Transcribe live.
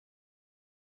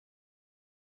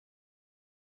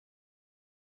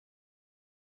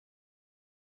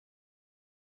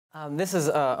This is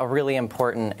a really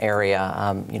important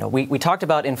area. We talked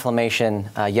about inflammation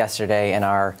yesterday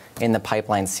in the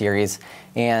pipeline series,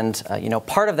 and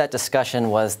part of that discussion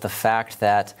was the fact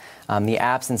that the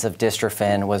absence of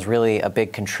dystrophin was really a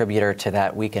big contributor to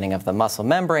that weakening of the muscle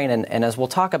membrane. And as we'll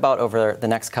talk about over the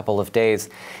next couple of days,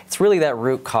 it's really that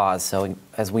root cause. So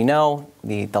as we know,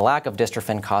 the lack of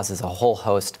dystrophin causes a whole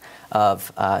host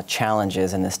of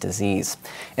challenges in this disease.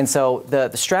 And so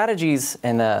the strategies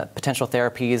and the potential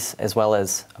therapies, as well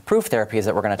as approved therapies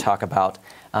that we're going to talk about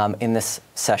in this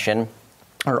session,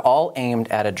 are all aimed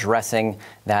at addressing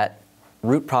that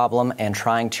root problem and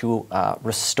trying to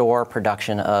restore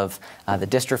production of the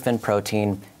dystrophin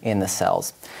protein in the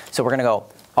cells. So we're going to go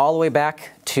all the way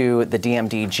back to the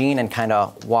DMD gene and kind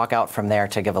of walk out from there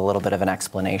to give a little bit of an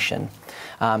explanation.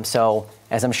 So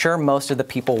as I'm sure most of the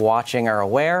people watching are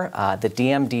aware, the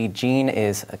DMD gene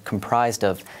is comprised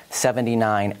of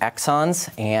 79 exons,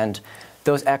 and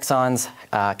those exons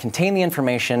contain the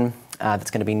information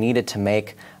that's going to be needed to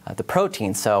make the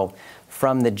protein. So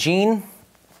from the gene,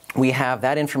 we have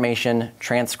that information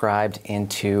transcribed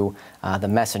into the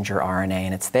messenger RNA,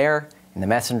 and it's there in the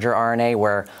messenger RNA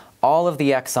where all of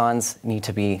the exons need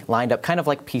to be lined up kind of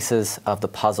like pieces of the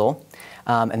puzzle,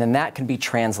 and then that can be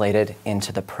translated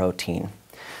into the protein.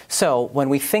 So when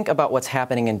we think about what's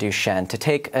happening in Duchenne, to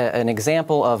take an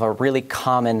example of a really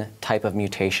common type of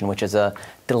mutation, which is a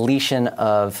deletion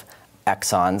of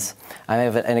exons. I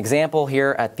have an example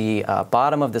here at the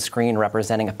bottom of the screen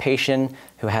representing a patient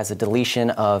who has a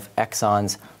deletion of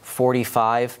exons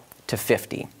 45 to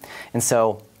 50. And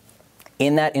so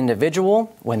in that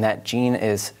individual, when that gene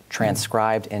is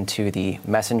transcribed into the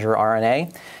messenger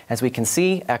RNA, as we can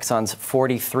see, exons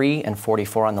 43 and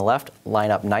 44 on the left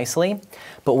line up nicely.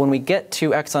 But when we get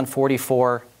to exon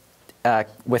 44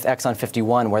 with exon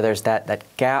 51, where there's that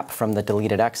gap from the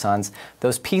deleted exons,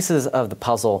 those pieces of the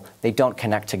puzzle, they don't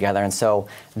connect together. And so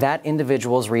that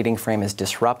individual's reading frame is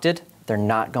disrupted. They're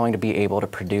not going to be able to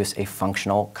produce a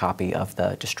functional copy of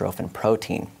the dystrophin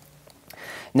protein.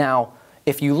 Now,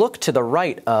 if you look to the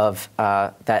right of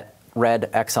that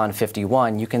red exon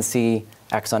 51, you can see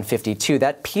exon 52.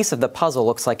 That piece of the puzzle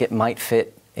looks like it might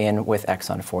fit in with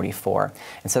exon 44.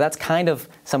 And so that's kind of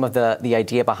some of the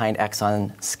idea behind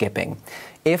exon skipping.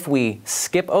 If we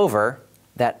skip over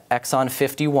that exon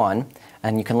 51,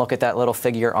 and you can look at that little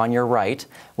figure on your right,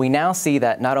 we now see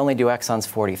that not only do exons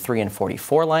 43 and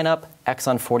 44 line up,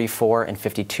 exon 44 and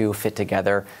 52 fit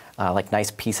together like nice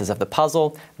pieces of the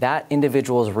puzzle. That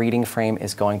individual's reading frame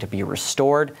is going to be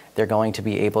restored. They're going to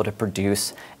be able to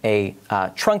produce a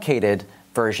truncated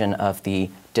version of the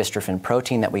dystrophin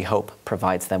protein that we hope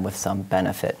provides them with some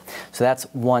benefit. So that's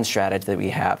one strategy that we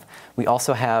have. We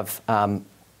also have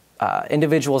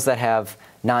individuals that have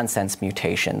nonsense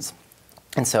mutations.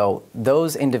 And so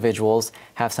those individuals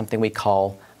have something we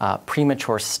call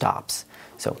premature stops.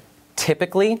 So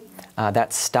typically,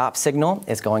 that stop signal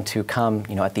is going to come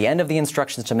at the end of the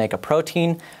instructions to make a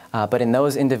protein, but in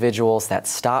those individuals, that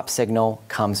stop signal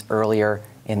comes earlier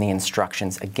in the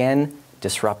instructions, again,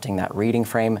 disrupting that reading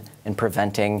frame and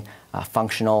preventing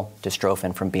functional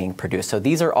dystrophin from being produced. So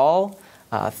these are all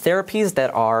therapies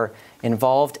that are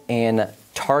involved in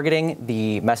targeting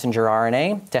the messenger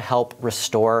RNA to help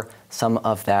restore some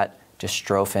of that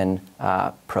dystrophin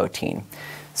protein.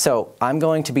 So I'm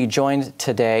going to be joined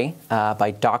today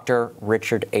by Dr.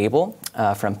 Richard Abel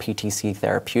from PTC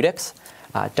Therapeutics,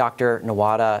 Dr.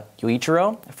 Niwata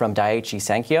Yuichiro from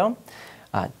Daiichi-Sankyo,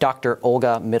 Dr.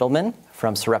 Olga Mitelman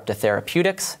from Sarepta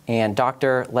Therapeutics, and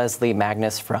Dr. Leslie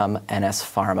Magnus from NS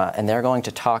Pharma. And they're going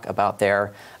to talk about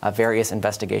their various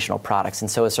investigational products. And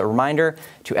so as a reminder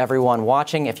to everyone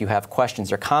watching, if you have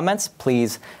questions or comments,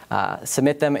 please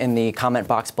submit them in the comment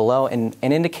box below and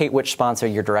indicate which sponsor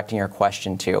you're directing your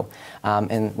question to.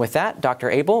 And with that,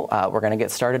 Dr. Abel, we're going to get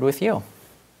started with you.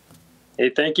 Hey,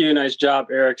 thank you. Nice job,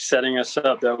 Eric, setting us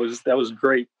up. That was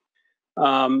great.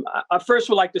 I first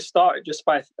would like to start just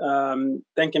by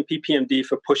thanking PPMD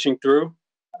for pushing through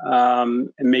and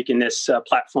making this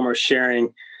platform of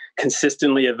sharing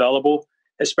consistently available,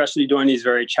 especially during these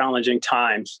very challenging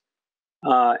times.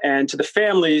 And to the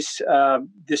families,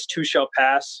 this too shall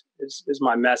pass is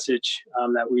my message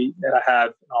that I have.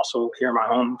 And also here in my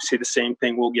home, say the same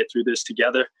thing. We'll get through this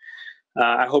together.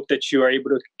 I hope that you are able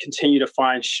to continue to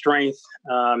find strength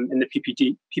in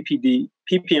the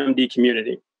PPMD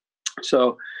community.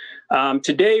 So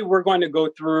today we're going to go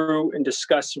through and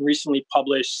discuss some recently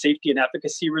published safety and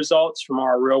efficacy results from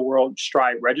our real-world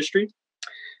STRIDE registry.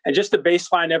 And just to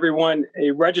baseline everyone,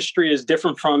 a registry is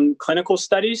different from clinical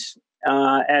studies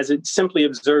as it simply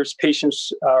observes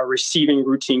patients receiving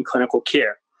routine clinical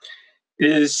care.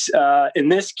 It is, in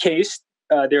this case,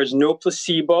 there's no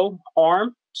placebo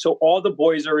arm, so all the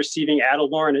boys are receiving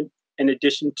Ataluren in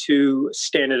addition to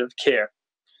standard of care.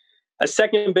 A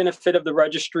second benefit of the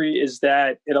registry is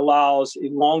that it allows a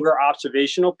longer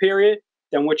observational period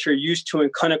than what you're used to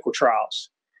in clinical trials.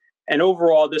 And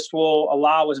overall, this will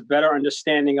allow us better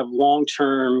understanding of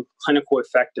long-term clinical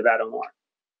effect of Ataluren.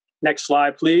 Next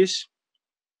slide, please.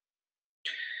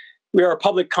 We are a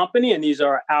public company, and these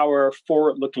are our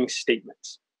forward-looking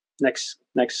statements. Next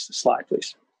slide,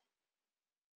 please.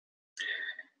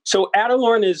 So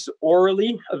Ataluren is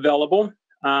orally available.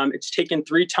 It's taken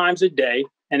 3 times a day,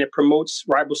 and it promotes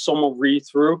ribosomal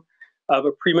read-through of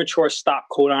a premature stop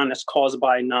codon that's caused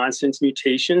by nonsense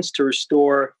mutations to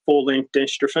restore full-length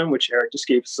dystrophin, which Eric just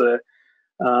gave us a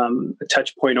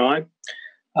touch point on.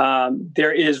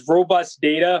 There is robust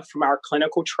data from our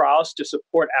clinical trials to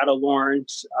support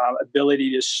Ataluren's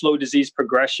ability to slow disease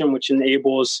progression, which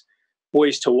enables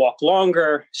boys to walk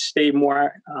longer, stay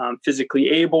more physically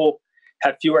able,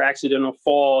 have fewer accidental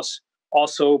falls,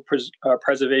 also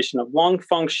preservation of lung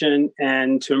function,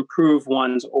 and to improve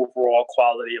one's overall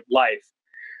quality of life.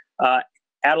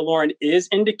 Ataluren is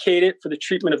indicated for the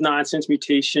treatment of nonsense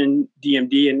mutation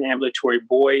DMD in ambulatory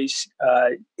boys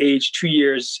aged 2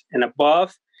 years and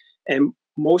above, and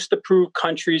most approved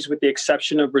countries with the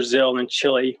exception of Brazil and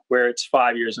Chile, where it's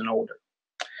 5 years and older.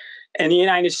 In the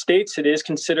United States, it is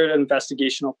considered an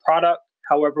investigational product.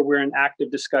 However, we're in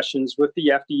active discussions with the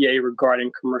FDA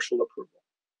regarding commercial approval.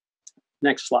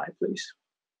 Next slide, please.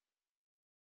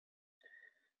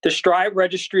 The STRIDE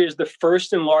registry is the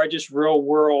first and largest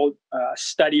real-world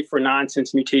study for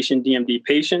nonsense mutation DMD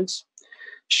patients.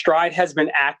 STRIDE has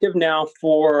been active now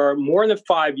for more than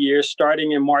 5 years,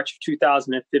 starting in March of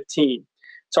 2015.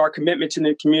 It's our commitment to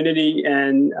the community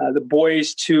and the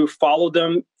boys to follow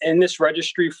them in this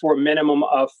registry for a minimum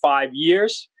of 5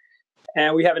 years.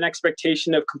 And we have an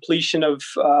expectation of completion of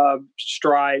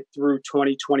STRIDE through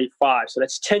 2025. So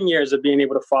that's 10 years of being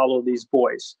able to follow these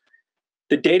boys.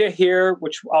 The data here,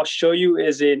 which I'll show you,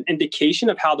 is an indication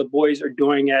of how the boys are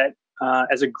doing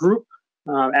as a group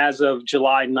as of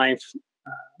July 9th,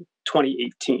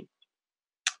 2018.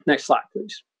 Next slide,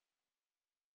 please.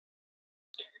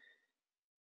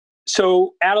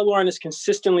 So Ataluren is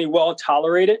consistently well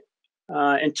tolerated.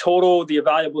 In total, the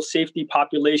evaluable safety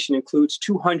population includes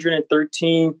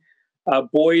 213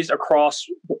 boys across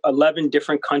 11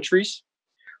 different countries.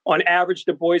 On average,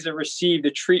 the boys have received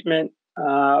the treatment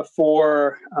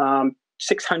for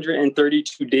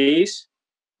 632 days.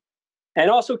 And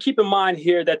also keep in mind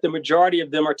here that the majority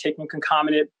of them are taking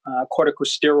concomitant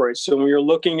corticosteroids. So when you're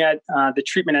looking at the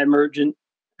treatment emergent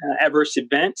adverse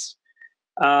events,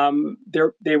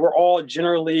 they were all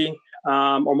generally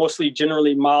or mostly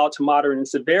generally mild to moderate in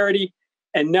severity,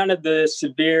 and none of the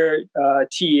severe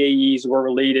TEAEs were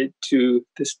related to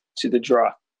the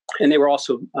drug, and they were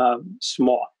also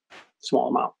small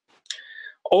amount.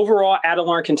 Overall,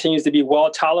 Ataluren continues to be well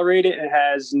tolerated and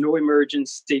has no emergent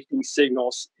safety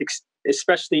signals,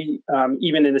 especially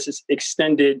even in this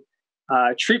extended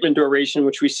treatment duration,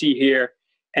 which we see here,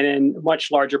 and in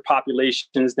much larger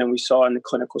populations than we saw in the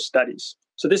clinical studies.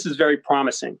 So this is very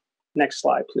promising. Next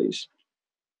slide, please.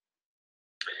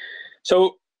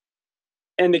 So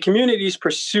in the community's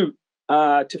pursuit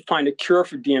to find a cure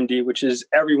for DMD, which is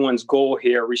everyone's goal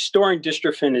here, restoring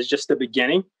dystrophin is just the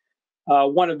beginning.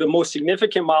 One of the most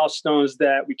significant milestones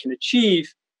that we can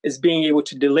achieve is being able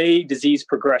to delay disease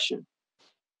progression.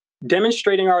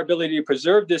 Demonstrating our ability to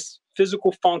preserve this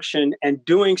physical function and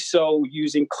doing so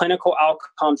using clinical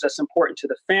outcomes that's important to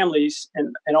the families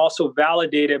and also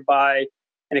validated by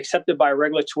and accepted by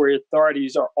regulatory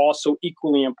authorities are also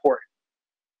equally important.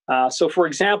 So for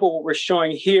example, what we're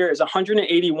showing here is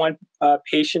 181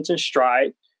 patients in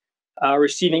STRIDE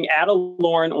receiving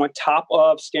Ataluren on top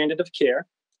of standard of care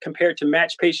compared to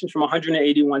matched patients from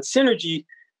 181 Synergy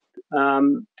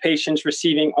patients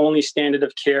receiving only standard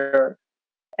of care.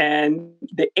 And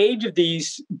the age of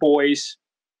these boys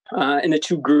in the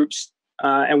two groups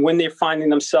and when they're finding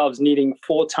themselves needing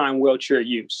full-time wheelchair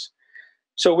use.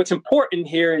 So what's important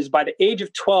here is by the age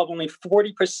of 12, only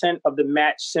 40% of the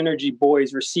matched Synergy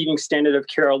boys receiving standard of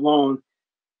care alone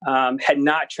had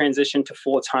not transitioned to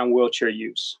full-time wheelchair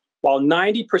use, while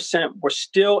 90% were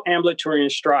still ambulatory in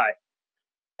STRIDE.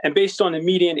 And based on the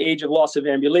median age of loss of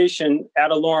ambulation,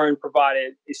 Ataluren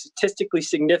provided a statistically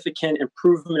significant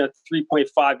improvement of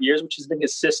 3.5 years, which has been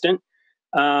consistent,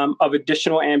 of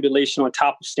additional ambulation on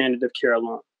top of standard of care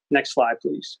alone. Next slide,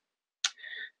 please.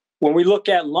 When we look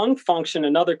at lung function,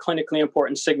 another clinically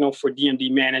important signal for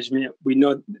DMD management, we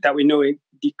know it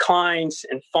declines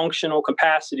in functional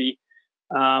capacity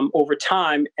over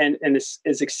time and is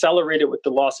accelerated with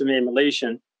the loss of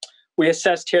ambulation. We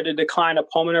assessed here the decline of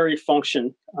pulmonary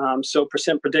function, so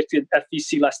percent predicted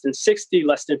FVC less than 60,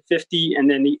 less than 50, and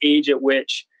then the age at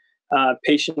which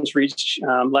patients reach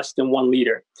less than 1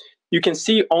 liter. You can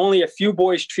see only a few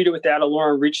boys treated with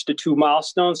Ataluren reached the 2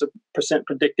 milestones of percent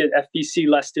predicted FVC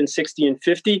less than 60 and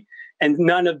 50, and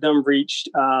none of them reached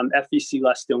FVC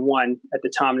less than 1 at the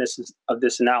time of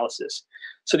this analysis.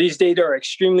 So these data are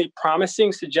extremely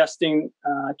promising, suggesting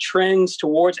trends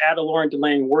towards Ataluren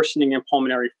delaying worsening in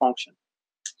pulmonary function.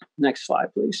 Next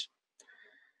slide, please.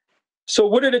 So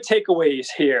what are the takeaways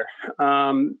here?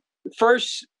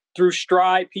 First, through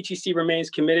STRIDE, PTC remains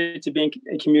committed to being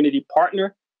a community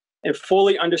partner and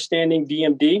fully understanding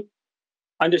DMD,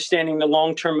 understanding the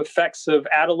long-term effects of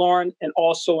Ataluren, and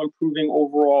also improving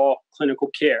overall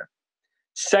clinical care.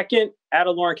 Second,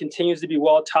 Ataluren continues to be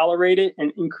well tolerated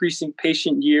and increasing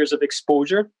patient years of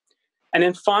exposure. And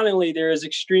then finally, there is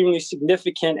extremely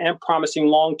significant and promising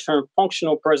long-term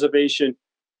functional preservation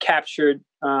captured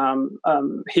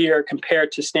here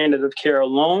compared to standard of care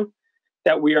alone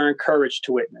that we are encouraged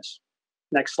to witness.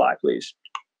 Next slide, please.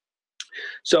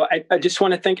 So I just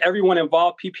want to thank everyone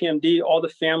involved, PPMD, all the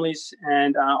families,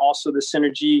 and also the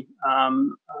Synergy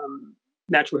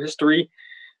Natural History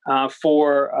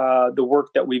for the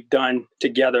work that we've done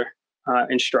together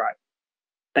in STRIDE.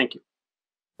 Thank you.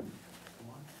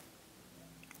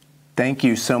 Thank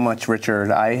you so much,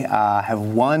 Richard. I have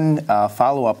one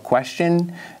follow-up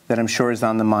question that I'm sure is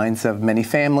on the minds of many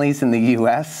families in the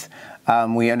U.S.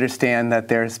 We understand that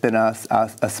there's been a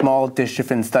small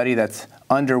dystrophin study that's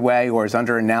underway or is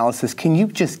under analysis. Can you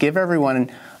just give everyone an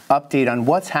update on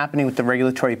what's happening with the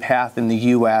regulatory path in the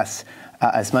U.S.?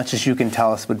 As much as you can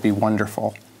tell us would be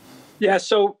wonderful. Yeah,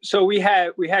 so we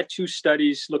had 2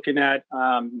 studies looking at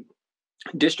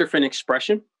dystrophin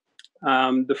expression.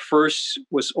 The first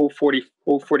was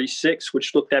 046,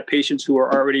 which looked at patients who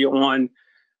are already on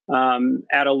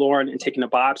Ataluren and taking a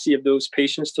biopsy of those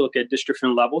patients to look at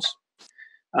dystrophin levels.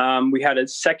 We had a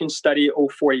second study,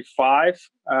 045,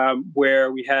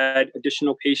 where we had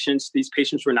additional patients. These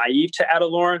patients were naive to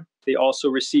Ataluren. They also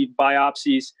received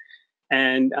biopsies.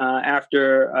 And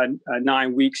after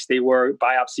 9 weeks, they were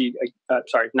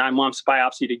 9 months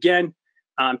biopsied again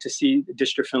to see the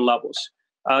dystrophin levels.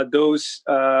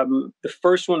 The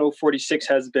first one, 046,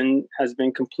 has been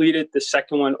completed. The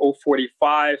second one,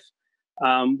 045,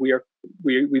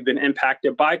 we've been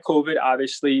impacted by COVID.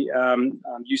 Obviously,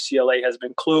 UCLA has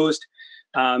been closed.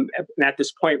 And at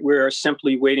this point, we're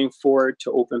simply waiting for it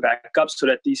to open back up so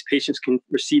that these patients can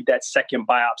receive that second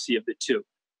biopsy of the 2.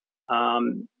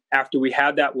 After we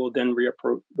have that, we'll then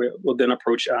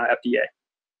approach FDA.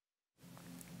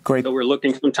 Great. So we're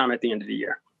looking sometime at the end of the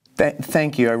year.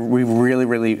 Thank you. We really,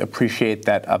 really appreciate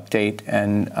that update,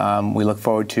 and we look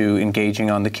forward to engaging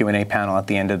on the Q&A panel at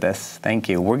the end of this. Thank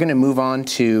you. We're going to move on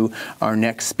to our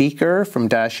next speaker from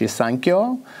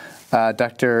Daiichi-Sankyo.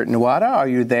 Dr. Niwata, are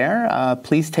you there?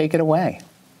 Please take it away.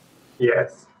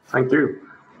 Yes, thank you.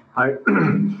 Hi.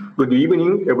 Good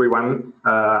evening, everyone.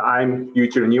 I'm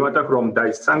Yuichiro Niwata from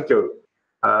Daiichi-Sankyo.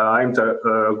 I'm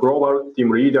the global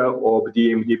team leader of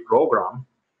DMD program.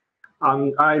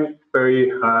 And I'm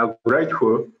very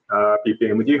grateful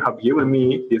PPMD have given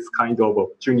me this kind of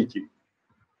opportunity.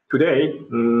 Today,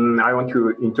 I want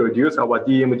to introduce our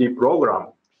DMD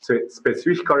program,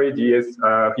 specifically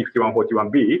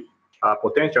DS5141B, a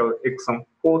potential exon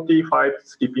 45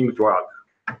 skipping drug.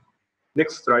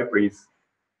 Next slide, please.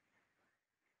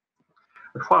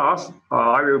 First,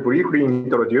 I will briefly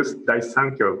introduce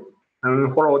Daiichi-Sankyo,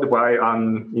 and followed by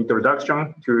an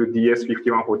introduction to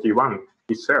DS5141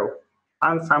 itself,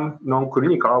 and some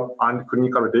non-clinical and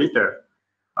clinical data.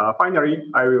 Finally,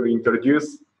 I will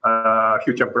introduce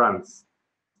future plans.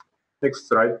 Next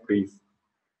slide, please.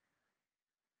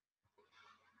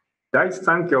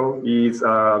 Daiichi-Sankyo is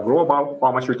a global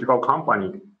pharmaceutical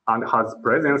company and has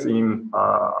presence in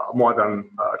more than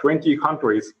 20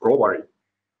 countries globally.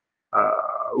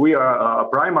 We are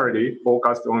primarily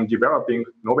focused on developing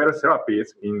novel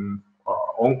therapies in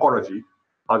oncology,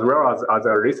 as well as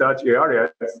other research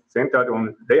areas centered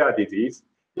on rare disease,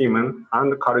 immune,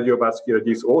 and cardiovascular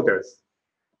disorders.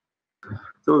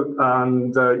 So,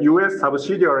 the US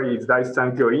subsidiary is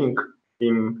Daiichi-Sankyo Inc.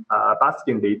 in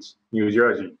Baskin Ridge, New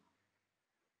Jersey.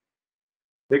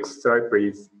 Next slide,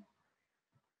 please.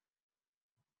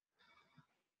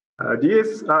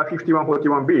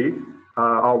 DS5141B,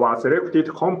 our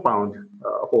selected compound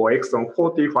for exon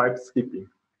 45 skipping,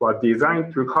 was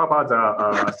designed to cover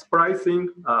the splicing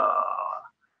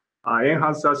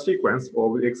enhancer sequence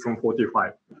of exon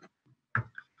 45.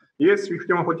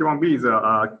 DS5141B is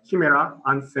a chimera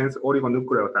antisense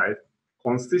oligonucleotide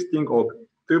consisting of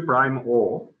 2'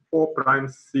 O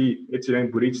 4'C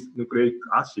ethylene bridged nucleic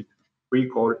acid we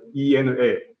call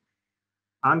ENA,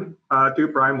 and 2'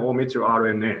 methyl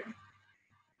RNA.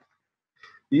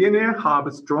 ENA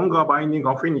have stronger binding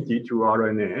affinity to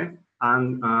RNA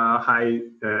and high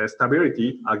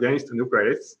stability against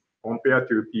nuclease compared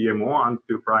to PMO and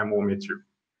 2' methyl.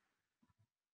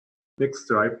 Next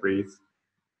slide, please.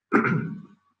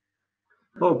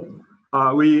 So,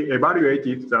 we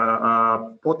evaluated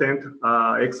the potent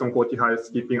exon 45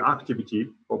 skipping activity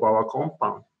of our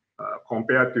compound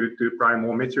compared to 2'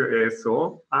 methyl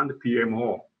ASO and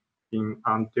PMO in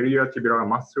anterior tibial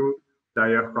muscle,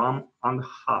 diaphragm, and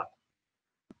heart.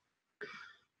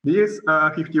 This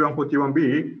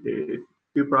 5141B,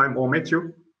 2'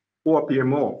 methyl or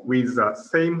PMO with the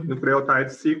same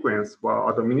nucleotide sequence were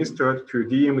administered to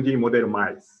DMD model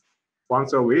mice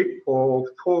once a week for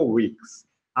 4 weeks,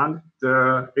 and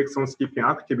the exon skipping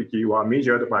activity were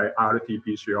measured by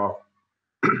RT-PCR.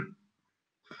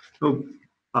 So,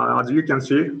 as you can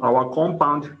see, our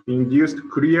compound induced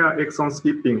clear exon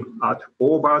skipping at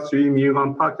over 3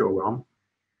 mg/kg.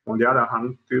 On the other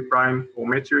hand, 2'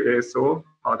 methyl ASO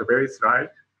had very slight,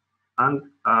 and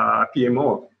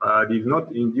PMO did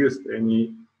not induce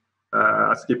any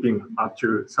skipping up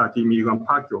to 30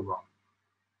 mg/kg.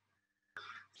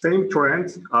 Same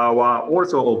trends were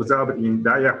also observed in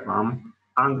diaphragm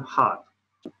and heart.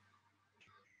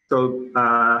 So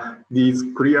these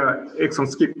clear exon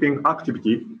skipping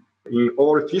activity in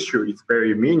all tissue is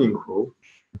very meaningful,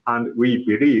 and we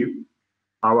believe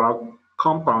our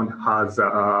compound has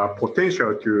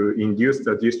potential to induce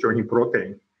the dystrophin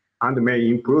protein and may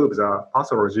improve the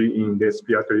pathology in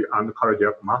respiratory and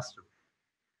cardiac muscle.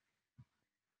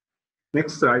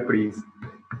 Next slide, please.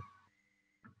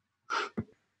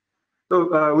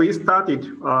 So we started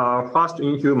first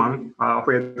in human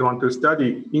phase 1/2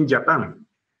 study in Japan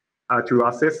to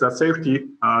assess the safety,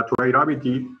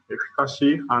 tolerability,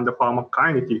 efficacy, and the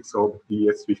pharmacokinetics of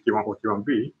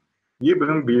DS5141B,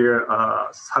 given via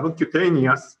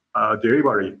subcutaneous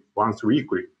delivery once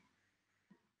weekly.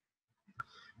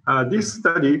 This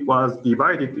study was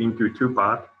divided into 2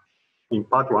 parts. In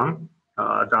part 1,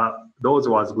 the dose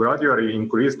was gradually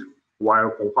increased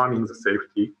while confirming the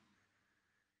safety.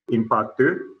 In part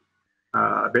 2,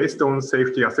 based on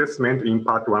safety assessment in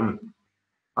part 1,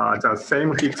 the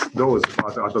same fixed dose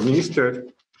was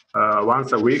administered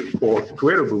once a week for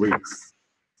 12 weeks.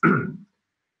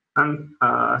 And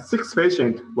 6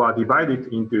 patients were divided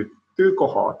into 2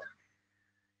 cohorts.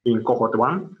 In cohort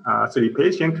 1, 3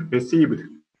 patients received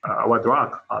our drug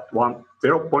at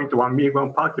 0.1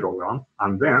 mg/kg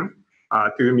and then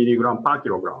 2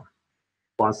 mg/kg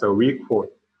once a week for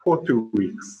 2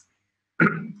 weeks.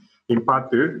 In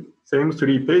part 2, same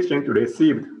 3 patients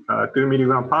received 2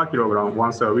 mg/kg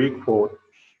once a week for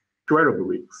 12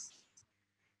 weeks.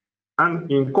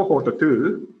 And in cohort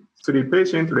 2, 3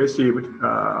 patients received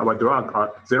our drug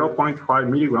at 0.5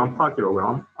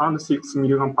 mg/kg and 6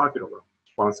 mg/kg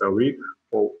once a week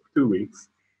for 2 weeks.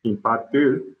 In part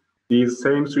 2, these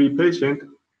same 3 patients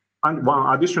and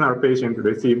 1 additional patient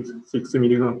received 6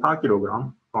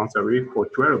 mg/kg once a week for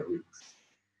 12 weeks.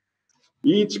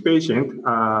 Each patient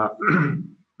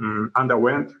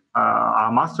underwent a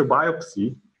muscle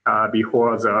biopsy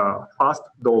before the first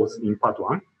dose in part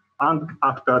 1 and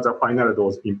after the final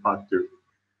dose in part 2.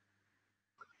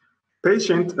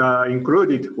 Patients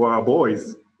included were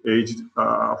boys aged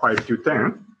 5 to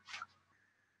 10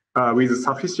 with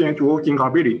sufficient walking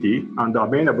ability and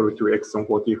amenable to exon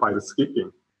 45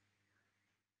 skipping.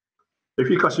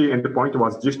 Efficacy endpoint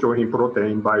was dystrophin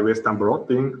protein by Western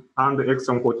blotting and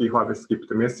exon 45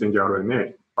 skipped messenger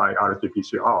RNA by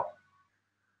RT-PCR.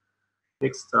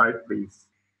 Next slide, please.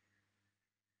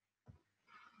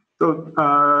 So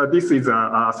this is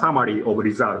a summary of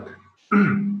result.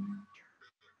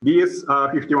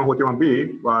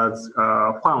 DS5141B was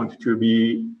found to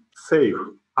be safe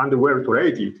and well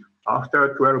tolerated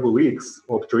after 12 weeks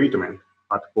of treatment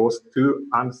at both 2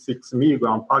 and 6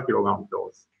 mg/kg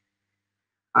dose.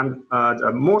 And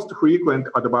the most frequent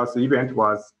adverse event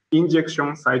was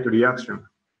injection site reaction.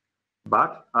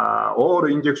 But all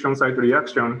injection site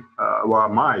reactions were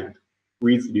mild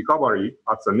with recovery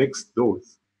at the next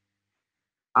dose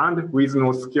and with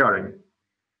no scarring.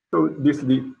 So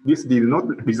this did not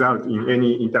result in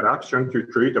any interaction to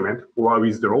treatment or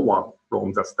withdrawal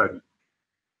from the study.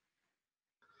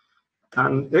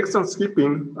 And exon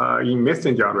skipping in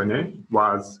messenger RNA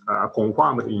was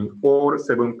confirmed in all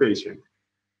 7 patients.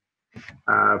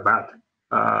 But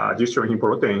dystrophin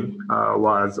protein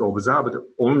was observed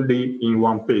only in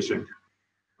 1 patient.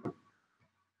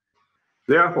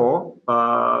 Therefore,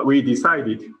 we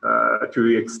decided to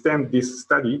extend this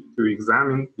study to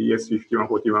examine the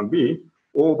S5141B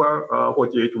over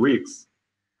 48 weeks.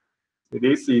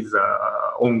 This is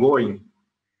ongoing.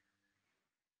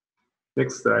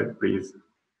 Next slide, please.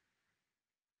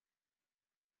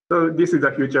 So this is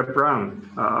the future plan.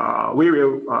 We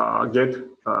will get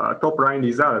top-line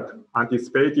result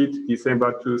anticipated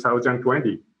December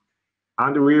 2020,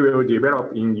 and we will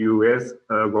develop in US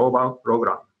global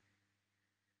program.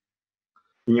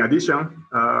 In addition,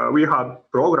 we have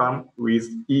program with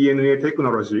ENA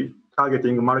technology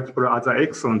targeting multiple other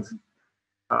exon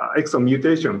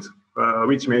mutations,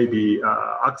 which may be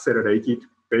accelerated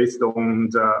based on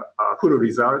the full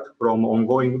result from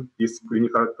ongoing this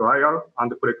clinical trial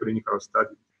and preclinical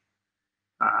study.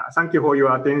 Thank you for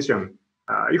your attention.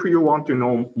 If you want to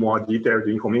know more detailed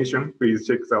information, please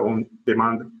check the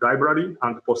on-demand library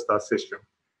and poster session.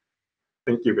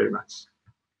 Thank you very much.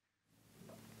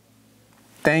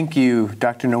 Thank you,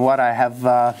 Dr. Niwata. I have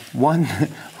one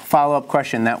follow-up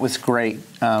question. That was great.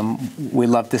 We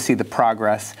love to see the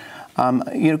progress.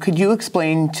 Could you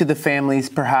explain to the families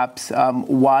perhaps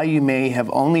why you may have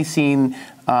only seen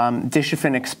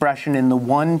dystrophin expression in the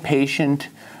one patient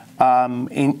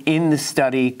in the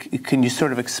study? Can you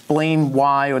sort of explain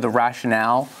why or the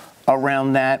rationale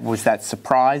around that? Was that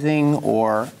surprising,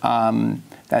 or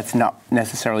that's not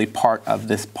necessarily part of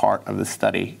this part of the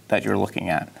study that you're looking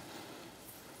at?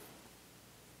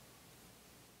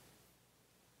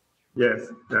 Yes,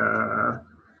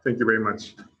 thank you very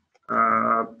much.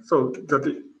 So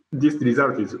this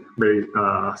result is very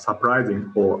surprising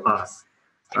for us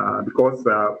because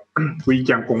we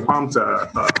can confirm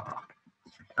the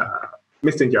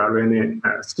messenger RNA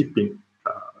skipping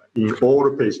in all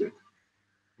patients,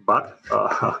 but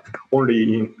only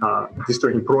in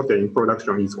dystrophin protein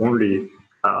production is only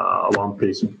one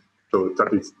patient. So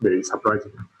that is very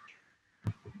surprising.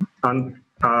 And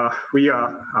we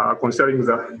are considering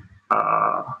the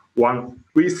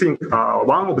we think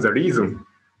one of the reasons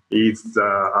is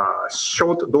the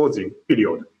short dosing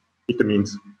period. It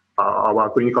means our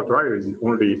clinical trial is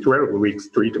only 12 weeks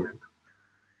treatment.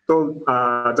 So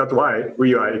that's why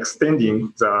we are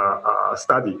extending the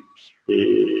study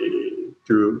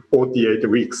to 48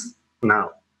 weeks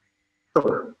now.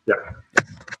 So, yeah.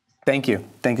 Thank you.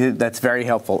 Thank you. That's very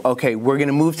helpful. Okay, we're going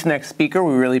to move to the next speaker.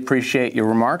 We really appreciate your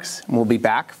remarks. We'll be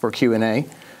back for Q&A.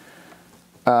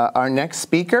 Our next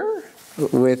speaker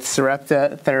with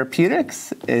Sarepta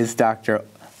Therapeutics is Dr.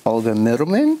 Olga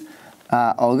Mitelman.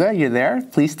 Olga, you're there.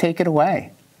 Please take it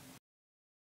away.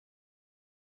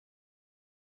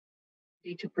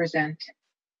 To present.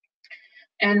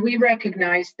 And we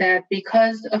recognize that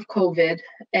because of COVID,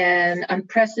 an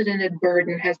unprecedented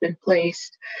burden has been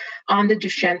placed on the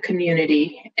Duchenne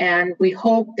community, and we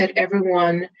hope that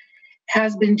everyone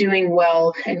has been doing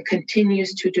well and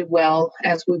continues to do well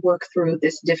as we work through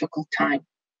this difficult time.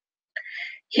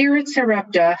 Here at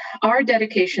Sarepta, our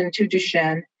dedication to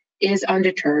Duchenne is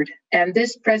undeterred, and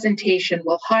this presentation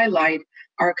will highlight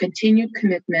our continued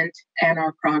commitment and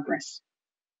our progress.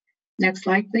 Next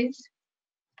slide, please.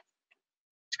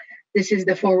 This is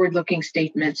the forward-looking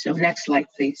statement, so next slide,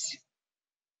 please.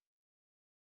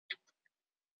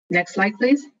 Next slide,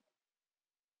 please.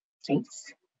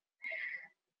 Thanks.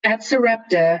 At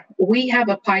Sarepta, we have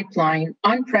a pipeline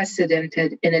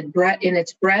unprecedented in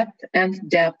its breadth and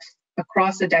depth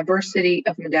across a diversity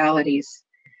of modalities.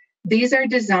 These are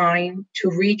designed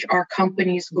to reach our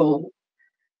company's goal,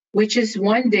 which is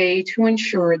one day to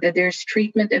ensure that there's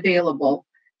treatment available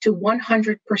to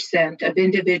 100% of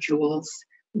individuals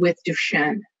with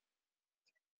Duchenne.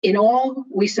 In all,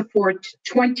 we support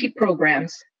 20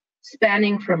 programs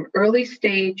spanning from early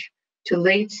stage to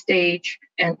late stage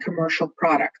and commercial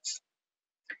products.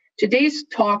 Today's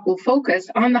talk will focus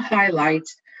on the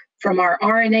highlights from our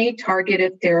RNA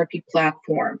targeted therapy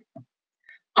platform.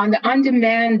 In the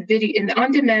on-demand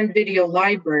video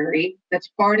library that's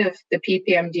part of the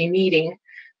PPMD meeting,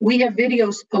 we have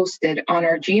videos posted on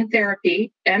our gene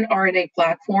therapy and RNA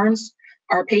platforms,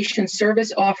 our patient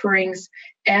service offerings,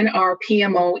 and our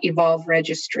PMO Evolve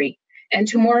registry. And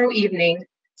tomorrow evening,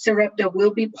 Sarepta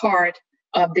will be part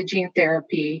of the gene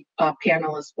therapy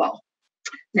panel as well.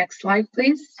 Next slide,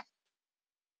 please.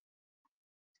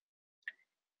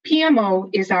 PMO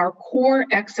is our core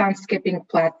exon skipping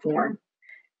platform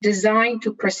designed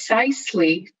to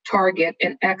precisely target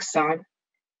an exon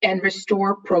and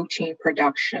restore protein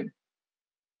production.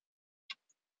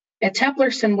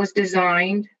 Eteplirsen was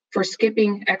designed for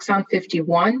skipping exon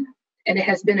 51, and it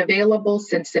has been available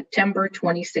since September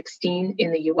 2016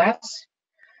 in the US.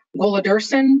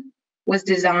 Golodirsen was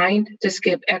designed to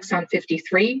skip exon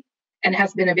 53, and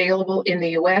has been available in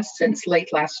the US since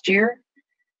late last year.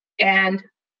 And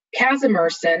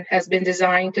casimersen has been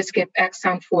designed to skip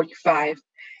exon 45.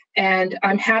 And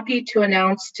I'm happy to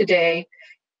announce today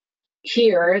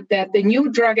here that the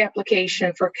new drug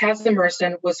application for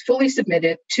casimersen was fully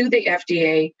submitted to the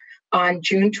FDA on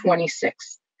June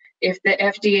 26th. If the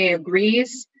FDA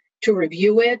agrees to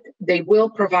review it, they will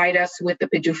provide us with the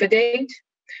PDUFA date,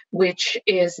 which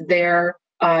is their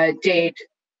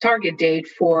target date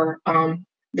for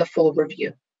the full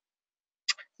review.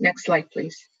 Next slide,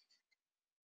 please.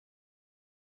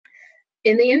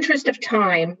 In the interest of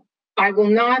time, I will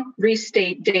not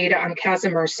restate data on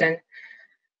casimersen,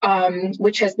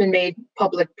 which has been made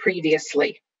public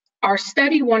previously. Our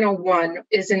study 101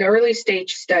 is an early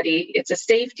stage study. It's a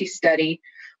safety study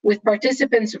with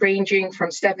participants ranging from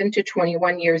 7 to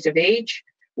 21 years of age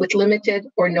with limited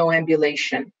or no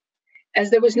ambulation.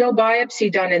 As there was no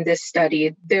biopsy done in this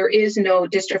study, there is no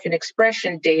dystrophin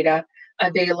expression data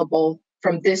available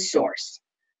from this source.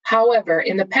 However,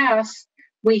 in the past,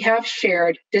 we have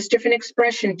shared dystrophin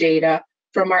expression data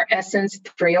from our Essence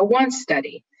 301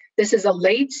 study. This is a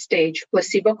late-stage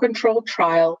placebo-controlled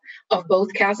trial of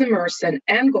both casimersen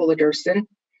and golodirsen,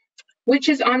 which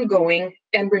is ongoing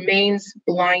and remains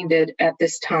blinded at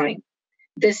this time.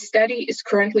 This study is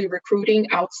currently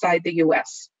recruiting outside the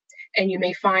US, and you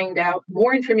may find out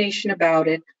more information about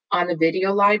it on the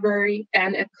video library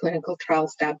and at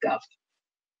clinicaltrials.gov.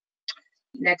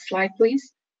 Next slide,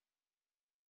 please.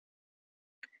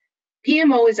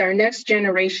 PMO is our next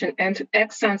generation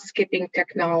exon skipping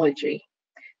technology,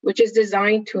 which is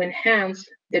designed to enhance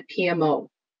the PMO.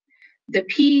 The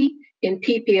P in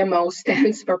PPMO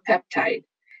stands for peptide.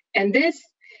 And this,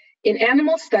 in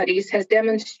animal studies, has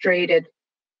demonstrated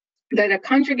that a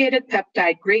conjugated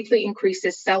peptide greatly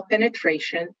increases cell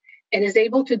penetration and is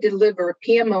able to deliver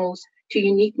PMOs to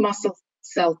unique muscle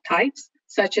cell types,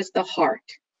 such as the heart.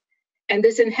 And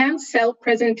this enhanced cell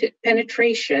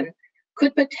penetration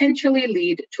could potentially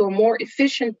lead to a more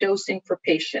efficient dosing for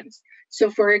patients. So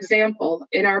for example,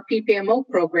 in our PPMO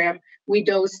program, we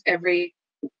dose every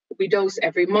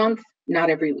month, not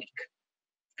every week.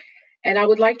 And I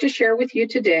would like to share with you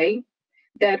today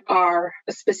that our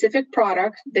specific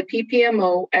product, the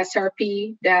PPMO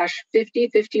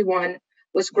SRP-5051,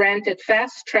 was granted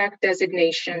fast track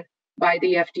designation by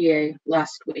the FDA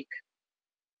last week.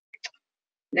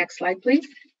 Next slide, please.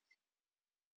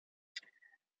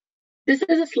 This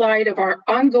is a slide of our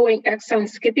ongoing exon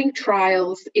skipping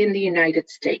trials in the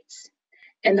United States.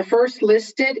 And the first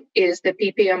listed is the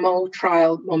PPMO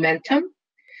trial Momentum.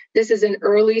 This is an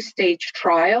early stage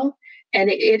trial, and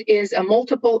it is a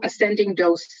multiple ascending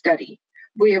dose study.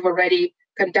 We have already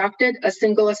conducted a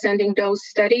single ascending dose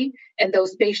study, and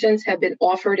those patients have been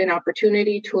offered an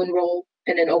opportunity to enroll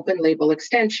in an open label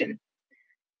extension.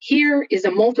 Here is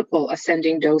a multiple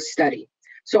ascending dose study.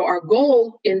 So our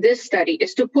goal in this study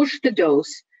is to push the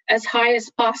dose as high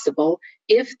as possible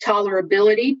if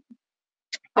tolerability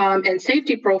and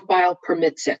safety profile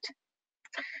permits it.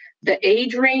 The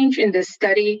age range in this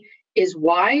study is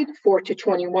wide, 4 to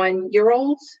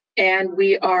 21-year-olds, and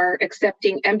we are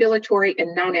accepting ambulatory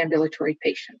and non-ambulatory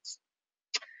patients.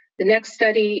 The next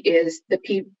study is the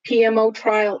PMO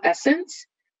trial Essence.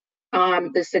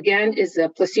 This again is a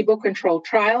placebo-controlled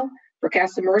trial for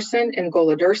casimersen and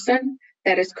golodirsen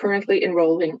that is currently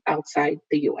enrolling outside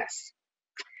the US.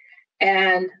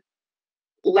 And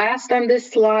last on this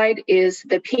slide is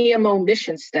the PMO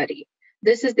Mission study.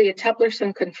 This is the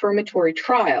Ataluren confirmatory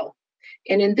trial.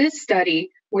 And in this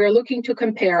study, we're looking to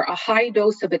compare a high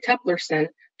dose of Ataluren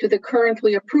to the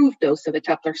currently approved dose of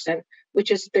Ataluren,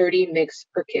 which is 30 mg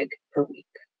per kg per week.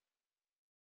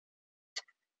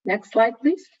 Next slide,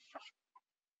 please.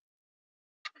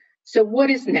 So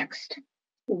what is next?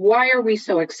 Why are we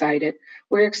so excited?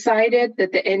 We're excited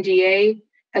that the NDA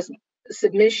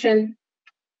submission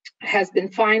has been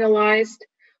finalized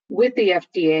with the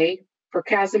FDA for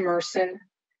casimersen.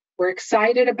 We're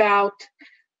excited about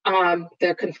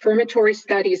the confirmatory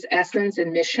studies Essence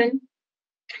and Mission.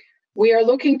 We are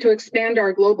looking to expand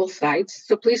our global sites,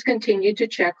 so please continue to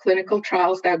check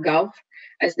clinicaltrials.gov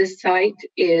as this site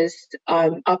is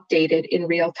updated in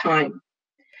real time.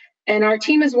 And our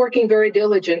team is working very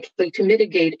diligently to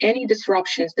mitigate any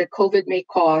disruptions that COVID may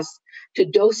cause to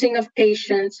dosing of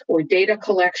patients or data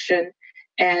collection,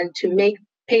 and to make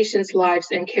patients' lives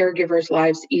and caregivers'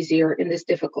 lives easier in this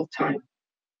difficult time.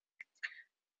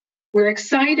 We're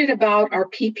excited about our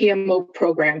PPMO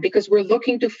program because we're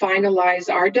looking to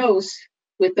finalize our dose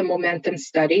with the Momentum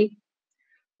study.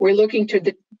 We're looking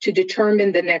to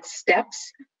determine the next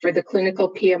steps for the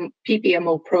clinical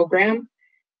PPMO program.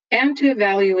 and to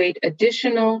evaluate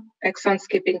additional exon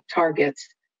skipping targets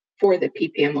for the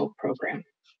PPMO program.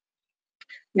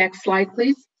 Next slide,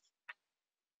 please.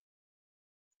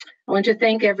 I want to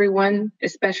thank everyone,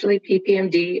 especially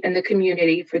PPMD and the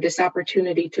community, for this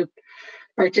opportunity to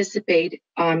participate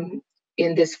in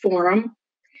this forum.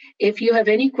 If you have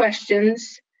any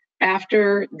questions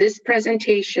after this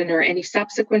presentation or any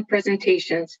subsequent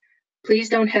presentations, please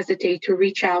don't hesitate to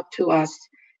reach out to us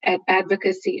at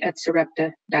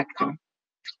advocacy@sarepta.com.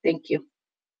 Thank you.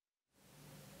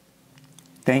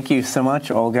 Thank you so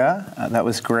much, Olga. That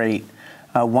was great.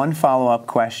 One follow-up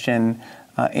question.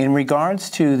 In regards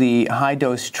to the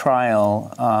high-dose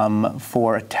trial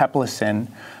for eteplirsen,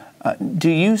 do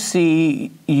you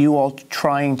see you all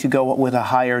trying to go with a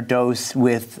higher dose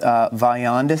with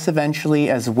Vyondys eventually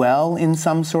as well in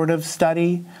some sort of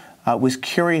study? Was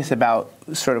curious about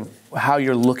sort of how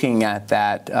you're looking at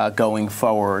that going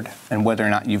forward and whether or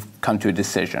not you've come to a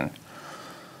decision.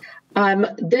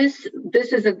 This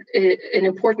is an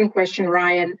important question,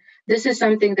 Ryan. This is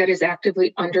something that is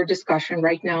actively under discussion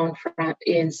right now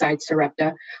inside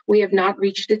Sarepta. We have not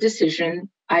reached a decision.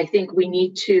 I think we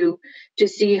need to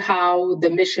see how the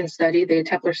mission study, the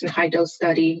eteplirsen high-dose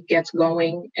study, gets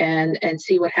going and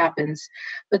see what happens.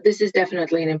 But this is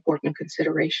definitely an important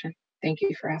consideration. Thank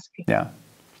you for asking. Yeah.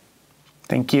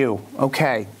 Thank you.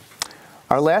 Okay.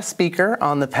 Our last speaker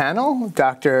on the panel,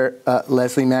 Dr.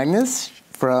 Leslie Magnus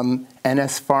from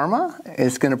NS Pharma,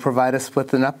 is going to provide us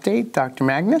with an update. Dr.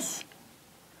 Magnus?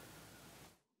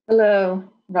 Hello,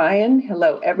 Ryan.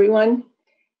 Hello, everyone.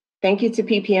 Thank you to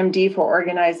PPMD for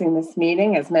organizing this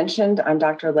meeting. As mentioned, I'm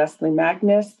Dr. Leslie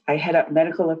Magnus. I head up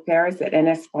medical affairs at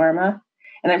NS Pharma,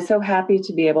 and I'm so happy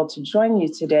to be able to join you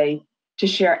today to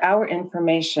share our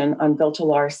information on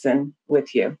Viltolarsen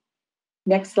with you.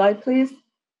 Next slide, please.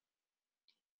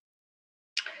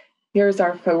 Here's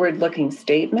our forward-looking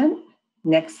statement.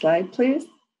 Next slide, please.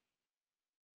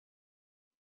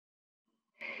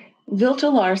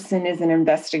 Viltolarsen is an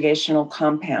investigational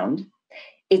compound.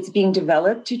 It's being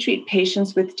developed to treat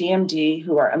patients with DMD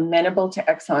who are amenable to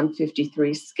exon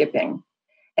 53 skipping.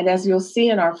 And as you'll see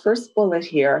in our first bullet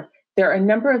here, there are a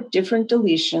number of different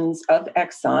deletions of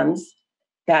exons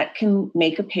that can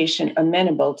make a patient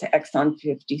amenable to exon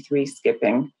 53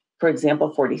 skipping. For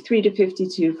example, 43 to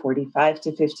 52, 45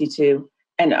 to 52,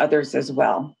 and others as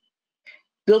well.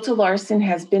 Viltolarsen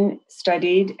has been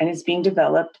studied and is being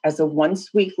developed as a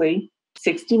once-weekly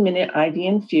 60-minute IV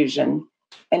infusion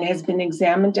and has been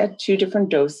examined at 2 different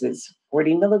doses,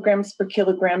 40 milligrams per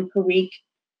kilogram per week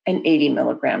and 80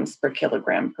 milligrams per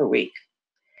kilogram per week.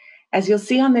 As you'll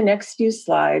see on the next few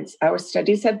slides, our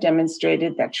studies have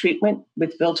demonstrated that treatment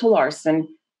with Viltolarsen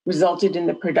resulted in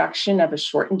the production of a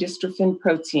shortened dystrophin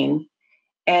protein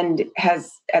and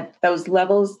has, at those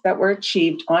levels that were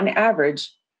achieved on average,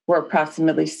 were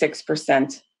approximately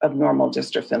 6% of normal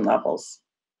dystrophin levels.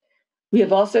 We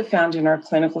have also found in our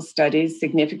clinical studies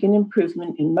significant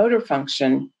improvement in motor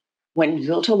function when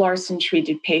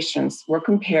Viltolarsen-treated patients were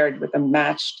compared with a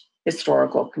matched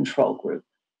historical control group.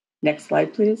 Next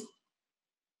slide, please.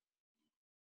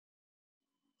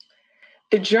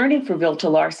 The journey for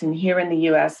Viltolarsen here in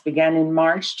the US began in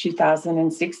March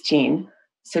 2016,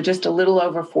 so just a little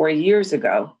over 4 years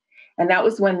ago. And that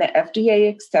was when the FDA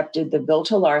accepted the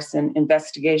Viltolarsen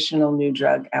investigational new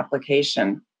drug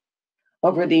application.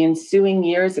 Over the ensuing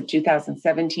years of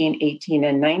 2017, 18,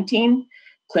 and 19,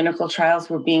 clinical trials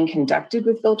were being conducted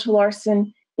with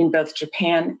Viltolarsen in both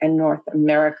Japan and North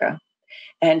America.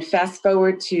 And fast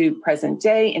forward to present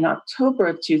day, in October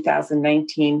of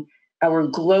 2019, our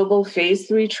global phase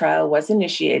 3 trial was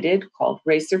initiated called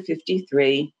RACER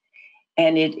 53,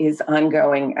 and it is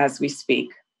ongoing as we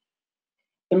speak.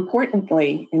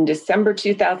 Importantly, in December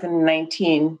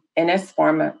 2019, NS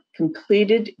Pharma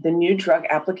completed the new drug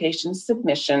application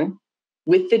submission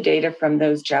with the data from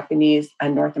those Japanese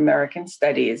and North American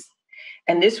studies.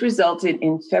 And this resulted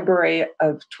in February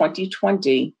of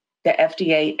 2020, the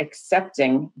FDA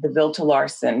accepting the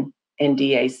Viltolarsen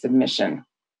NDA submission.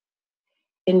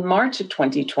 In March of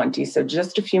 2020, so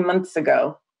just a few months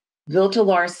ago,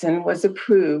 Viltolarsen was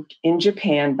approved in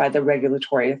Japan by the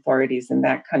regulatory authorities in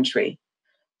that country.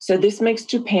 So this makes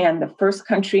Japan the first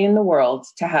country in the world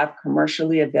to have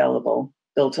commercially available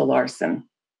Viltolarsen.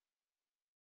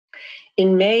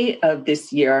 In May of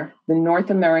this year, the North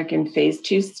American phase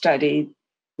 2 study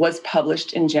was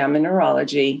published in JAMA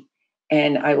Neurology,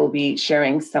 and I will be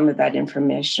sharing some of that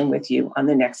information with you on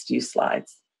the next few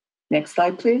slides. Next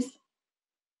slide, please.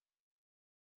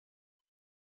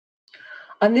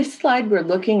 On this slide, we're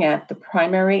looking at the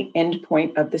primary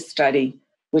endpoint of the study,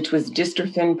 which was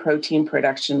dystrophin protein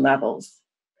production levels.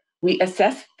 We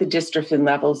assessed the dystrophin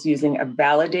levels using a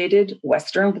validated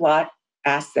Western blot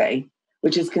assay,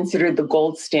 which is considered the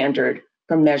gold standard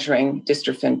for measuring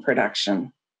dystrophin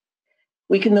production.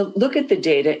 We can look at the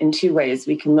data in two ways.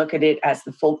 We can look at it as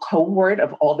the full cohort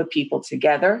of all the people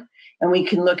together, and we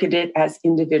can look at it as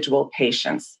individual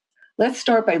patients. Let's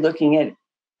start by looking at it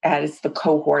as the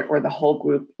cohort or the whole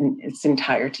group in its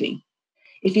entirety.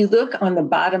 If you look on the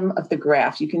bottom of the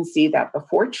graph, you can see that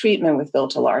before treatment with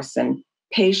viltolarsen,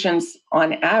 patients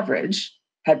on average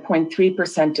had 0.3%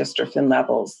 dystrophin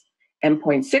levels and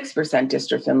 0.6%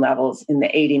 dystrophin levels in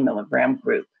the 80 milligram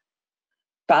group.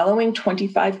 Following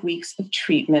 25 weeks of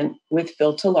treatment with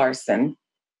viltolarsen,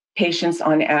 patients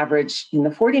on average in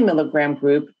the 40 milligram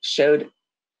group showed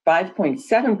 5.7%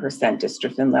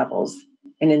 dystrophin levels,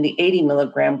 and in the 80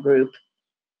 milligram group,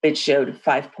 it showed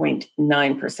 5.9%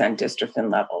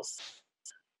 dystrophin levels.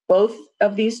 Both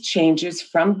of these changes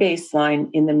from baseline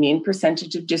in the mean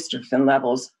percentage of dystrophin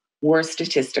levels were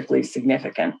statistically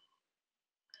significant.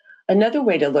 Another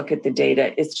way to look at the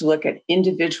data is to look at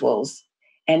individuals.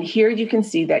 And here you can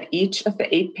see that each of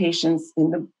the 8 patients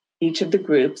in each of the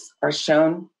groups are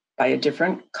shown by a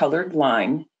different colored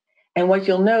line. And what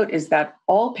you'll note is that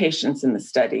all patients in the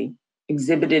study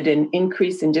exhibited an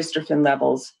increase in dystrophin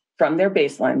levels from their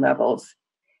baseline levels,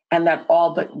 and that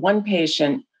all but one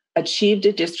patient achieved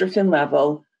a dystrophin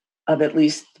level of at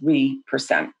least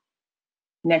 3%.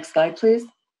 Next slide, please.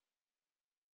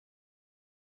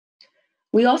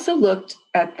 We also looked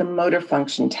at the motor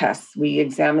function tests. We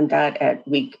examined that at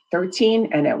week 13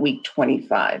 and at week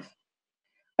 25.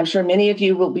 I'm sure many of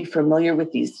you will be familiar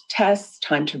with these tests: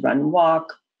 time to run,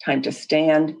 walk, time to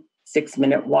stand,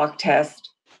 6-minute walk test.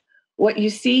 What you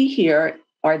see here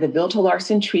are the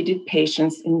viltolarsen treated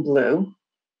patients in blue.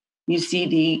 You see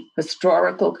the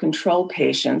historical control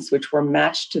patients, which were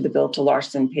matched to the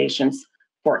viltolarsen patients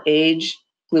for age,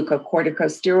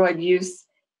 glucocorticosteroid use,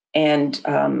 and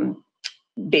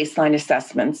baseline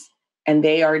assessments, and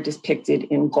they are depicted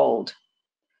in gold.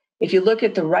 If you look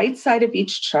at the right side of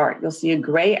each chart, you'll see a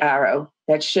gray arrow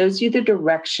that shows you the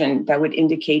direction that would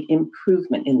indicate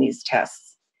improvement in these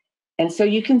tests. And so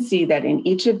you can see that in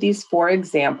each of these 4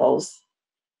 examples,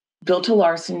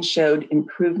 viltolarsen showed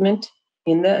improvement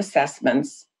in the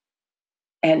assessments,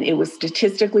 and it was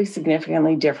statistically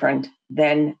significantly different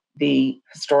than the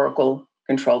historical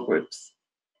control groups.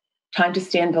 Time to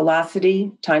stand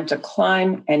velocity, time to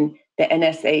climb, and the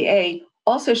NSAA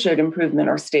also showed improvement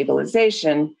or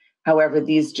stabilization. However,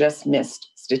 these just missed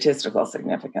statistical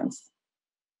significance.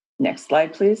 Next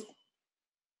slide, please.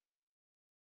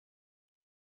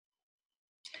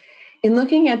 In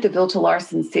looking at the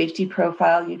viltolarsen safety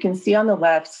profile, you can see on the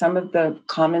left some of the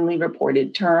commonly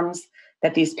reported terms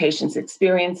that these patients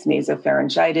experience: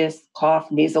 nasopharyngitis, cough,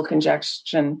 nasal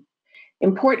congestion.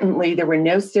 Importantly, there were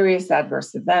no serious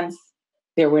adverse events.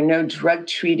 There were no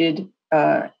drug-related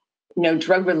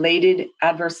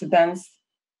adverse events.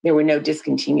 There were no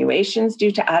discontinuations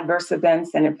due to adverse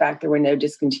events. And in fact, there were no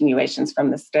discontinuations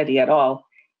from the study at all.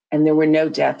 And there were no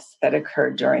deaths that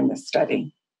occurred during the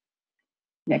study.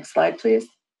 Next slide, please.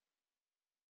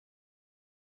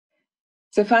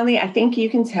 So finally, I think you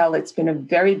can tell it's been a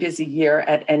very busy year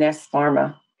at NS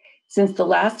Pharma. Since the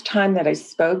last time that I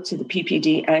spoke to the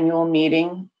PPD annual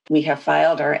meeting, we have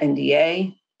filed our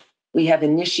NDA. We have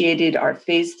initiated our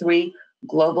phase 3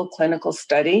 global clinical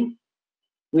study.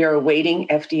 We are awaiting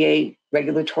FDA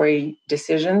regulatory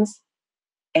decisions,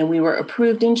 and we were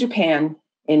approved in Japan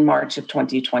in March of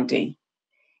 2020.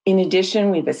 In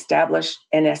addition, we've established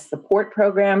NS Support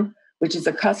Program, which is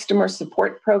a customer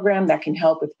support program that can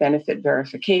help with benefit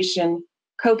verification,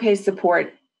 copay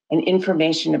support, and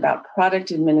information about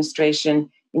product administration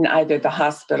in either the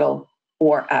hospital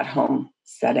or at-home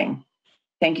setting.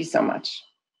 Thank you so much.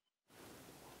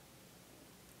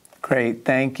 Great.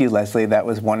 Thank you, Leslie. That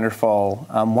was wonderful.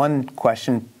 One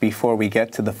question before we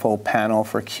get to the full panel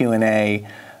for Q&A.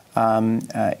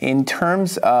 In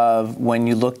terms of when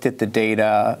you looked at the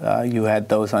data, you had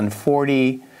those on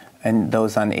 40 and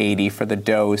those on 80 for the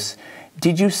dose.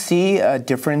 Did you see a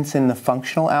difference in the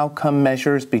functional outcome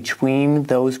measures between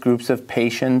those groups of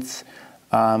patients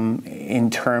in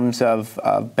terms of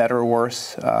better or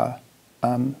worse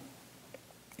in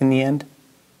the end?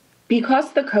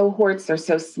 Because the cohorts are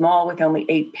so small with only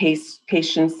 8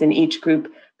 patients in each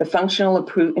group, the functional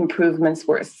improvements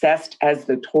were assessed as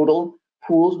the total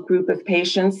pooled group of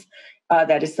patients.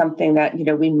 That is something that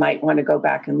we might want to go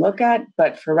back and look at.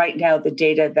 But for right now, the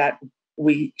data that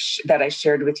I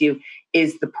shared with you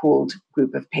is the pooled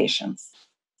group of patients.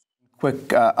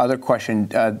 Quick other question.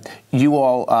 You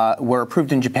all were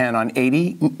approved in Japan on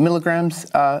 80 milligrams?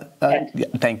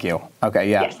 Thank you. Okay,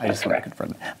 yeah, yes, I just want to correct.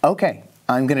 confirm that. Okay,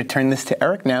 I'm going to turn this to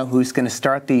Eric now, who's going to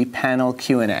start the panel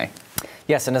Q&A.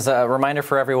 Yes, and as a reminder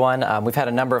for everyone, we've had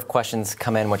a number of questions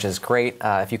come in, which is great.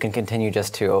 If you can continue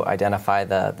just to identify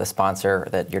the sponsor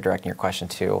that you're directing your question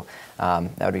to,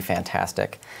 that would be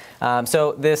fantastic.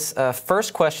 So this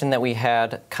first question that we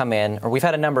had come in, or we've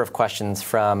had a number of questions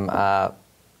from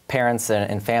parents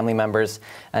and family members,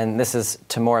 and this is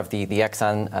to more of the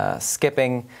exon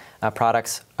skipping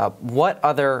products. What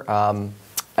other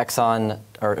exon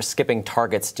or skipping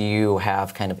targets do you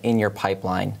have kind of in your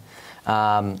pipeline?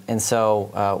 And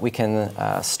so we can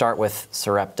start with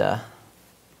Sarepta.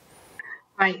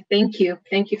 Hi, thank you.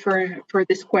 Thank you for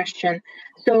this question.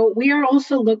 So we are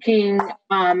also looking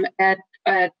at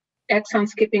exon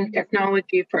skipping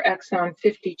technology for exon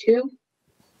 52,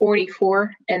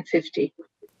 44, and 50.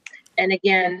 And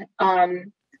again,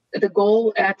 the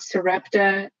goal at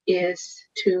Sarepta is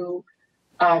to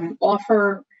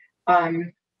offer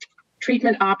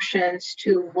treatment options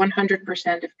to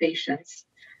 100% of patients.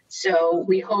 So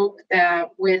we hope that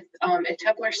with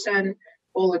eteplirsen,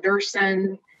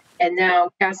 olezarsen, and now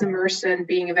casimersen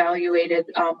being evaluated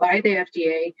by the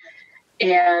FDA,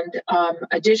 and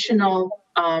additional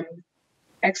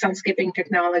exon skipping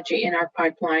technology in our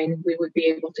pipeline, we would be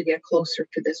able to get closer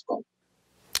to this goal.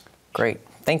 Great,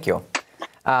 thank you.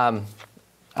 Dr.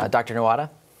 Niwata?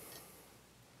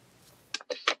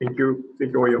 Thank you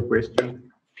for your question.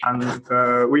 And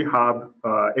we have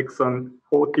exon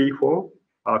 44,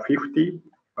 50,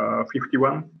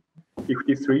 51,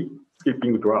 53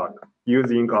 skipping drug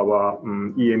using our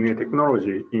EMA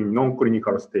technology in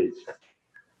non-clinical stage.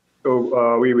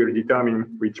 So we will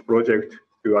determine which project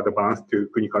to advance to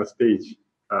clinical stage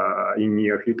in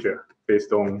near future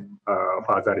based on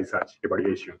further research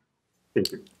evaluation.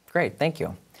 Thank you. Great, thank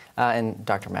you. And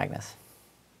Dr. Magnus?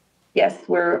 Yes,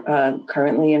 we're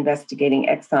currently investigating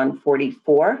exon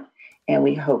 44, and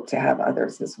we hope to have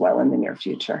others as well in the near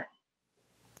future.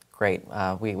 Great.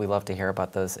 We love to hear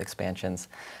about those expansions.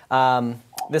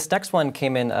 This next one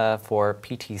came in for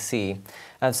PTC.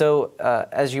 And so,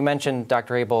 as you mentioned,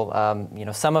 Dr. Abel,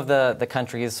 some of the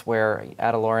countries where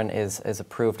Ataluren is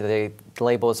approved, the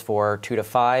label is for 2 to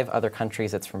 5. Other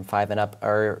countries, it's from 5 and up.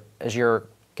 As you're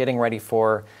getting ready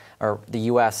for the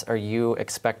U.S., are you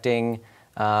expecting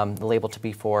the label to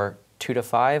be for 2 to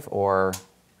 5 or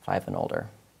 5 and older?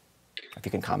 If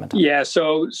you can comment on that. Yeah,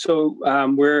 so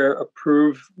we're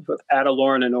approved with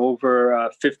Ataluren in over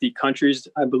 50 countries,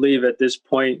 I believe, at this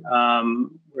point.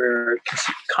 We're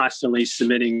constantly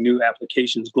submitting new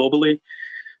applications globally.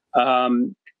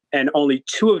 And only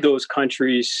 2 of those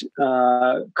countries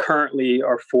currently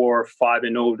are for 5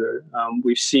 and older.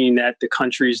 We've seen that the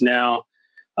countries now,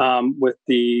 with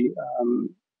the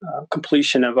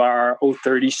completion of our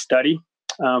 030 study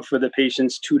for the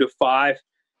patients 2 to 5,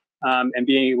 and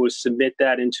being able to submit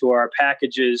that into our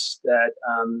packages, that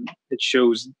it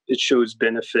shows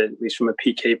benefit, at least from a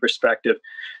PK perspective.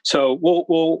 So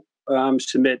we'll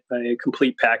submit a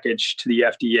complete package to the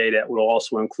FDA that will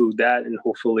also include that, and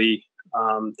hopefully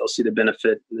they'll see the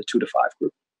benefit in the 2 to 5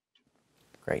 group.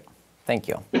 Great, thank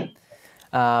you.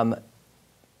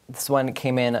 This one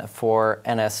came in for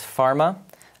NS Pharma.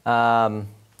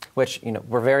 Which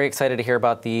we're very excited to hear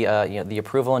about the the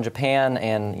approval in Japan,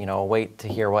 and wait to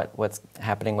hear what's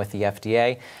happening with the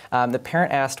FDA. The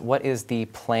parent asked, what is the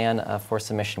plan for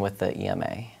submission with the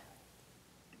EMA?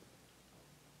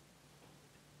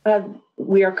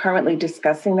 We are currently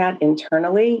discussing that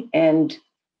internally, and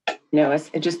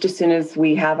just as soon as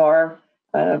we have our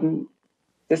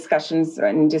discussions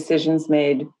and decisions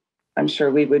made, I'm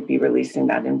sure we would be releasing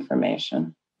that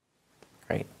information.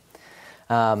 Great.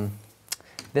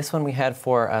 This one we had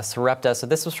for Sarepta. So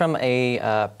this was from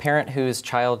a parent whose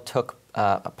child took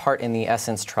part in the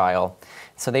ESSENCE trial.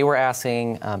 So they were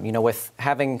asking, with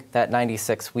having that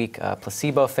 96-week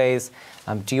placebo phase,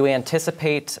 do you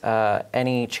anticipate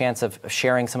any chance of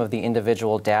sharing some of the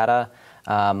individual data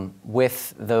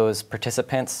with those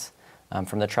participants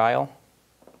from the trial?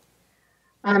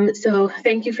 So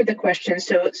thank you for the question.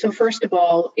 So first of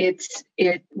all,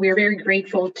 we're very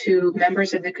grateful to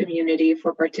members of the community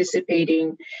for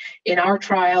participating in our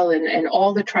trial and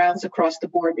all the trials across the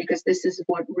board, because this is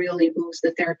what really moves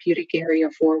the therapeutic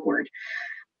area forward.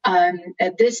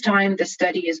 At this time, the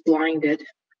study is blinded,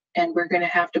 and we're going to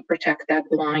have to protect that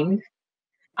blind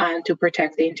to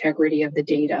protect the integrity of the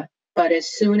data. But as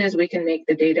soon as we can make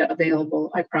the data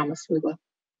available, I promise we will.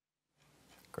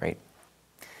 Great.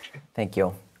 Thank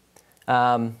you.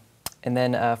 And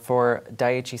then for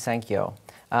Daiichi-Sankyo,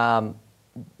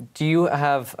 do you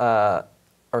have,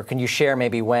 or can you share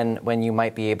maybe when you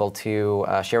might be able to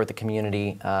share with the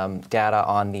community data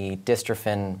on the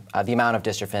dystrophin, the amount of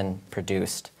dystrophin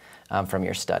produced from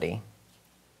your study?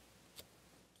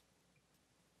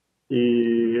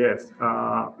 Yes.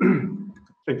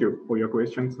 Thank you for your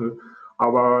questions.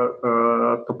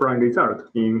 Our top-line result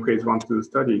in phase 1/2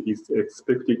 study is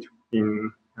expected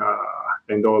in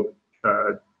end of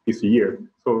this year.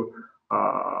 So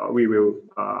we will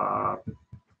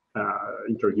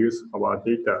introduce our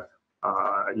data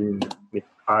in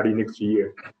early next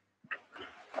year.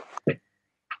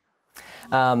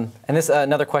 And this is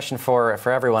another question for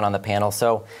everyone on the panel.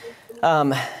 So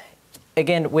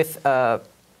again, with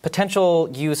potential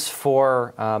use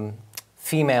for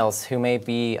females who may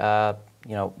be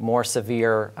more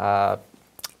severe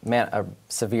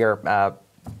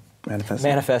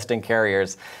manifesting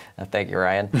carriers. Thank you,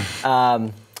 Ryan.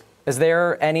 Is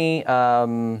there any?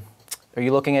 Are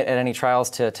you looking at any trials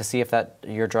to see if that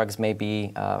your drugs may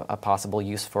be a possible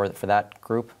use for that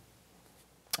group?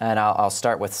 And I'll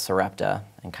start with Sarepta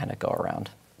and kind of go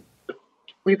around.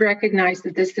 We've recognized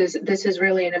that this is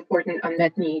really an important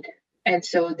unmet need, and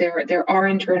so there are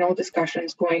internal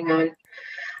discussions going on,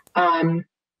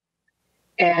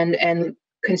 and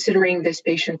considering this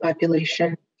patient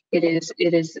population, it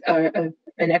is an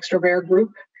extra rare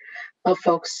group of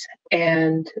folks,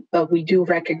 but we do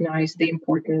recognize the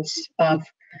importance of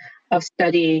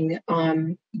studying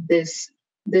this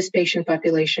patient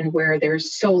population where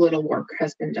there's so little work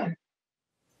has been done.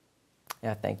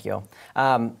 Yeah, thank you.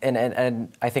 And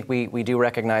I think we do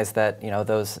recognize that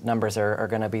those numbers are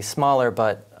going to be smaller,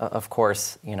 but of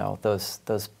course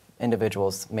those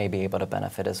individuals may be able to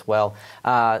benefit as well.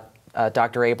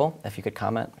 Dr. Abel, if you could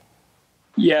comment.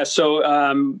 Yeah, so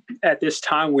at this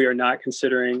time we are not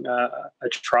considering a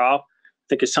trial. I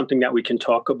think it's something that we can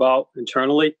talk about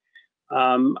internally.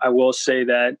 I will say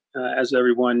that as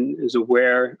everyone is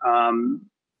aware,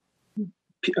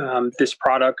 this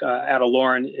product,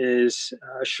 Ataluren,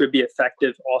 should be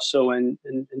effective also in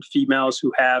females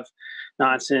who have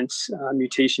nonsense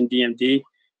mutation DMD.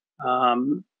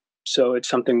 So it's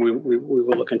something we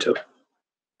will look into.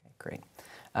 Great.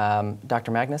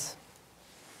 Dr. Magnus?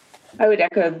 I would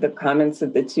echo the comments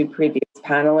of the two previous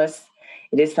panelists.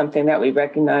 It is something that we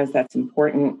recognize that's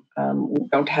important. We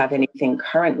don't have anything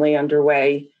currently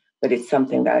underway, but it's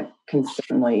something that can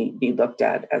certainly be looked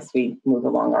at as we move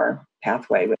along our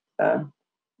pathway with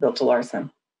Biltolarsen.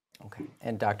 Okay,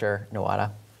 and Dr.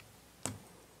 Niwata?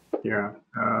 Yeah,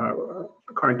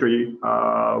 currently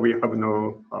we have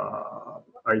no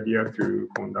idea to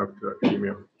conduct a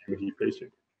female DMD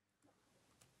patient.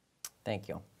 Thank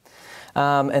you.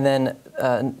 And then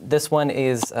this one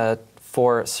is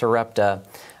for Sarepta.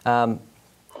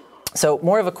 So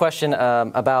more of a question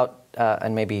about,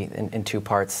 and maybe in two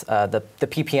parts, the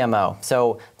PPMO.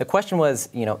 So the question was,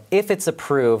 if it's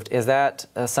approved, is that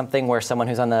something where someone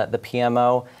who's on the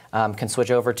PMO can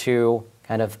switch over to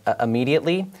kind of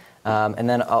immediately? And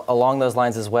then along those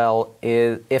lines as well,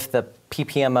 if the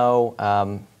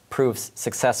PPMO proves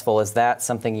successful, is that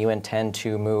something you intend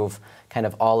to move kind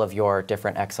of all of your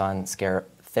different exon scare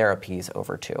therapies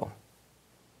over to?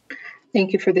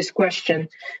 Thank you for this question.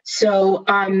 So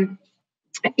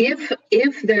if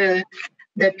the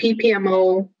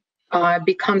PPMO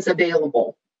becomes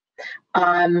available,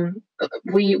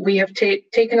 we have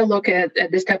taken a look at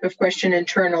this type of question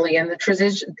internally, and the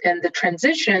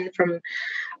transition from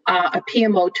a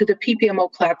PMO to the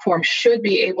PPMO platform should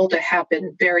be able to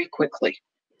happen very quickly,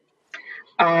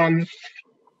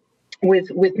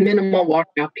 with minimal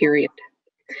walkout period.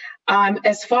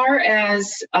 As far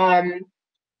as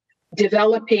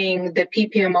developing the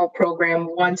PPMO program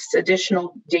once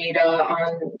additional data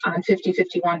on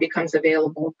 5051 becomes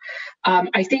available,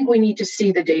 I think we need to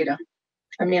see the data.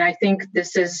 I mean, I think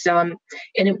this is an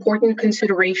important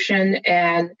consideration,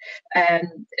 and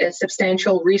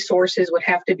substantial resources would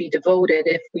have to be devoted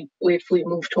if we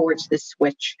move towards this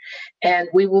switch. And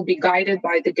we will be guided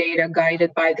by the data,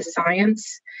 guided by the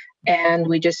science, and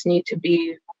we just need to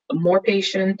be more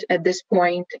patient at this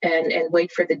point and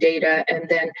wait for the data, and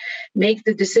then make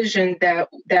the decision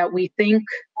that we think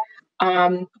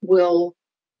will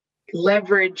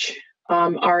leverage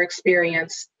our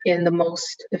experience in the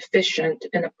most efficient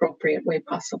and appropriate way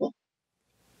possible.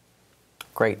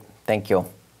 Great, thank you.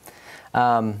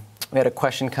 We had a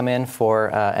question come in for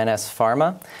NS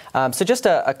Pharma. So just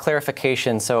a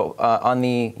clarification. So on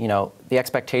the the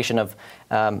expectation of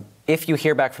if you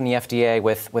hear back from the FDA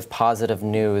with positive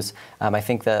news, I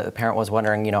think the parent was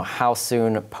wondering, how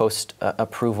soon post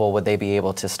approval would they be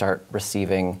able to start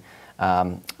receiving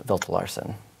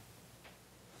Biltolarsen?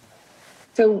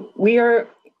 So we are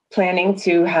planning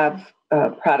to have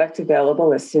product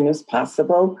available as soon as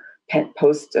possible,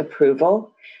 post-approval.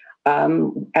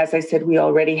 As I said, we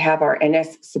already have our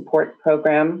NS support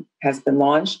program has been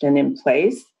launched and in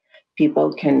place.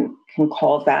 People can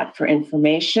call that for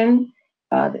information.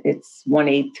 It's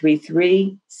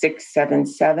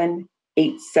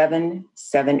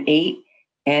 1-833-677-8778,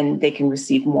 and they can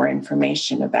receive more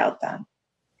information about that.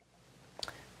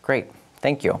 Great,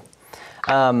 thank you.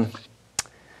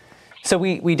 So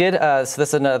we did, so this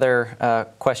is another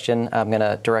question I'm going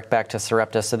to direct back to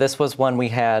Sarepta. So this was one we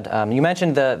had, you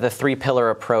mentioned the three-pillar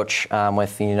approach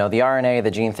with, the RNA,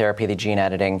 the gene therapy, the gene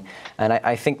editing. And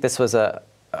I think this was a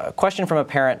question from a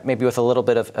parent, maybe with a little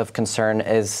bit of concern,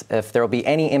 is if there will be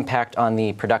any impact on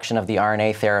the production of the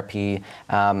RNA therapy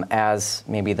as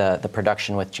maybe the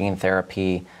production with gene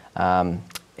therapy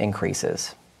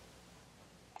increases.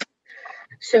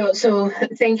 So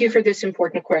thank you for this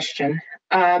important question.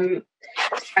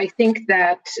 I think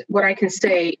that what I can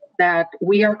say that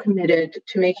we are committed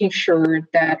to making sure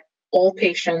that all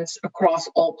patients across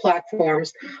all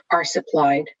platforms are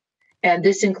supplied. And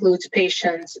this includes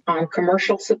patients on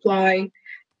commercial supply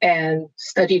and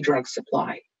study drug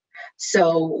supply.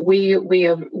 So we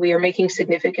are making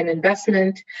significant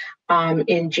investment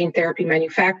in gene therapy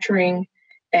manufacturing,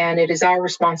 and it is our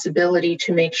responsibility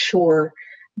to make sure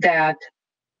that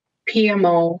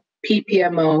PMO,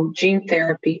 PPMO, gene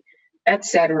therapy, et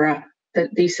cetera, that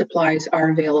these supplies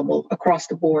are available across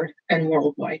the board and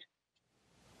worldwide.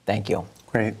 Thank you.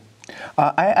 Great.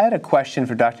 I had a question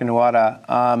for Dr. Niwata.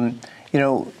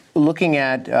 Looking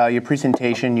at your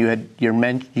presentation, you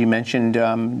mentioned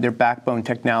their backbone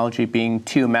technology being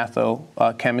 2-methyl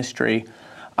chemistry.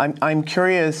 I'm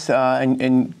curious,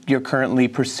 and you're currently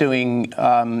pursuing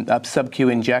a sub-Q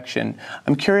injection.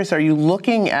 I'm curious, are you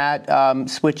looking at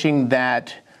switching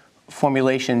that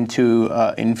formulation to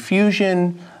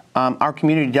infusion? Our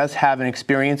community does have an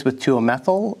experience with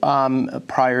 2-methyl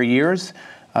prior years.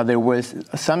 There was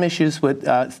some issues with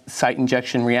site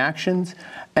injection reactions.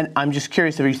 And I'm just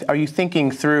curious, are you thinking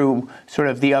through sort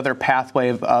of the other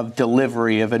pathway of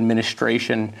delivery, of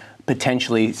administration,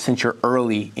 potentially, since you're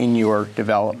early in your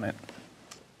development?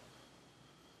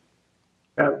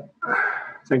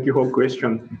 Thank you for the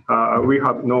question. We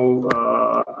have no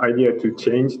idea to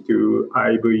change to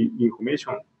IV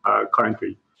information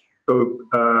currently. So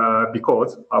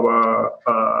because our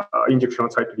injection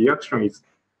site reaction is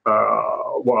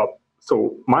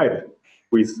so mild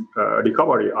with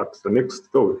recovery at the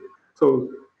next dose. So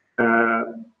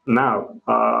now,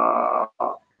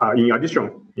 in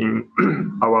addition, in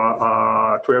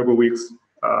our 12 weeks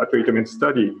treatment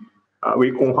study,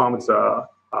 we confirmed the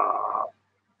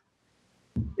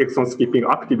exon skipping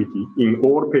activity in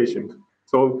all patients.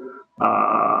 So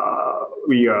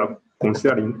we are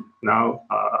considering now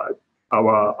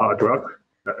our drug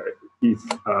is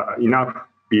enough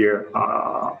via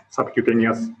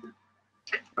subcutaneous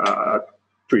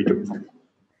treatment.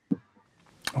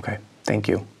 Okay, thank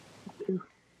you.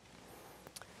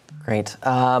 Great.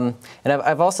 And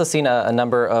I've also seen a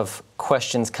number of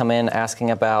questions come in asking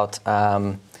about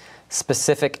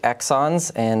specific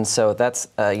exons, and so that's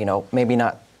maybe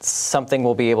not something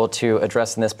we'll be able to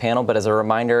address in this panel, but as a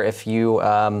reminder, if you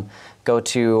go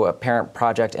to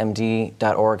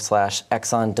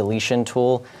parentprojectmd.org/exon deletion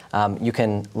tool, you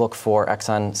can look for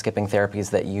exon skipping therapies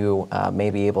that you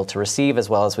may be able to receive, as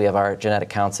well as we have our genetic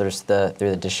counselors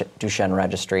through the Duchenne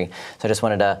registry. So I just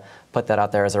wanted to put that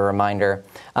out there as a reminder.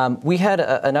 We had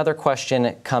another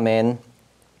question come in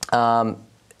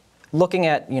looking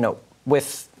at,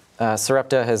 with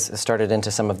Sarepta has started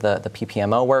into some of the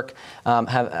PPMO work.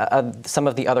 Have some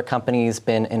of the other companies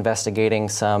been investigating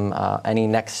any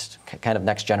next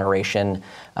generation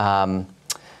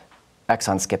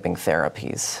exon skipping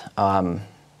therapies?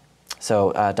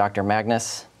 So Dr.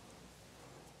 Magnus?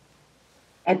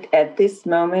 At this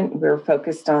moment, we're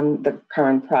focused on the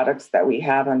current products that we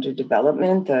have under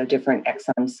development, the different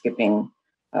exon skipping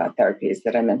therapies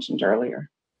that I mentioned earlier.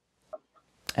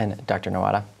 And Dr.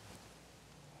 Niwata?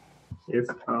 Yes,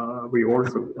 we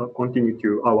also continue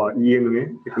to our EMA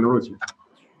technology.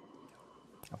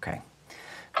 Okay,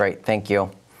 great, thank you.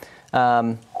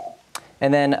 And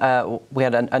then we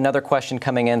had another question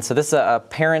coming in. So this is a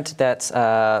parent that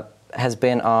has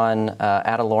been on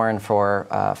Ataluren for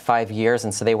 5 years,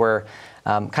 and so they were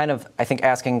kind of, I think,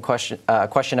 asking a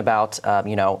question about,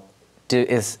 do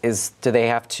they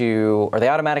have to, are they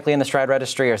automatically in the STRIDE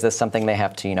registry, or is this something they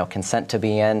have to, consent to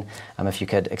be in? If you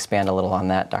could expand a little on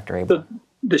that, Dr. Abel.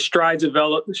 The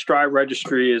STRIDE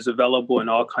registry is available in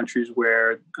all countries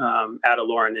where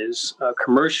Ataluren is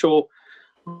commercial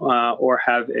or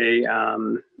have a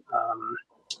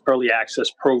early access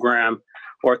program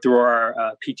or through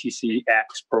our PTC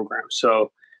Acts program.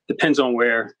 So depends on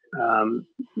where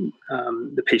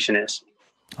the patient is.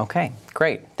 Okay,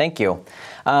 great. Thank you.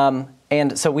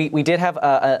 And so we did have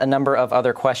a number of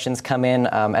other questions come in.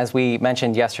 As we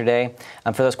mentioned yesterday,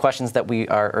 for those questions that we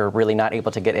are really not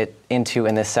able to get into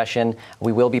in this session,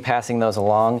 we will be passing those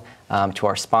along to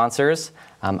our sponsors.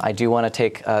 I do want to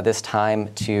take this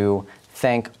time to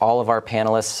thank all of our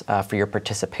panelists for your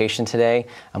participation today.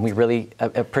 We really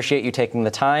appreciate you taking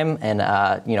the time and,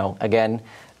 again,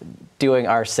 doing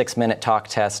our 6-minute talk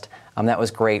test. That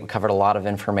was great. We covered a lot of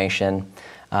information.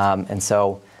 And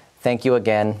so thank you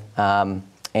again.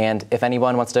 And if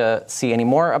anyone wants to see any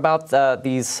more about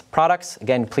these products,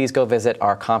 again, please go visit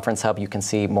our conference hub. You can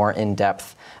see more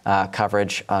in-depth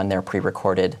coverage on their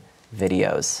pre-recorded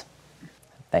videos.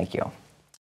 Thank you.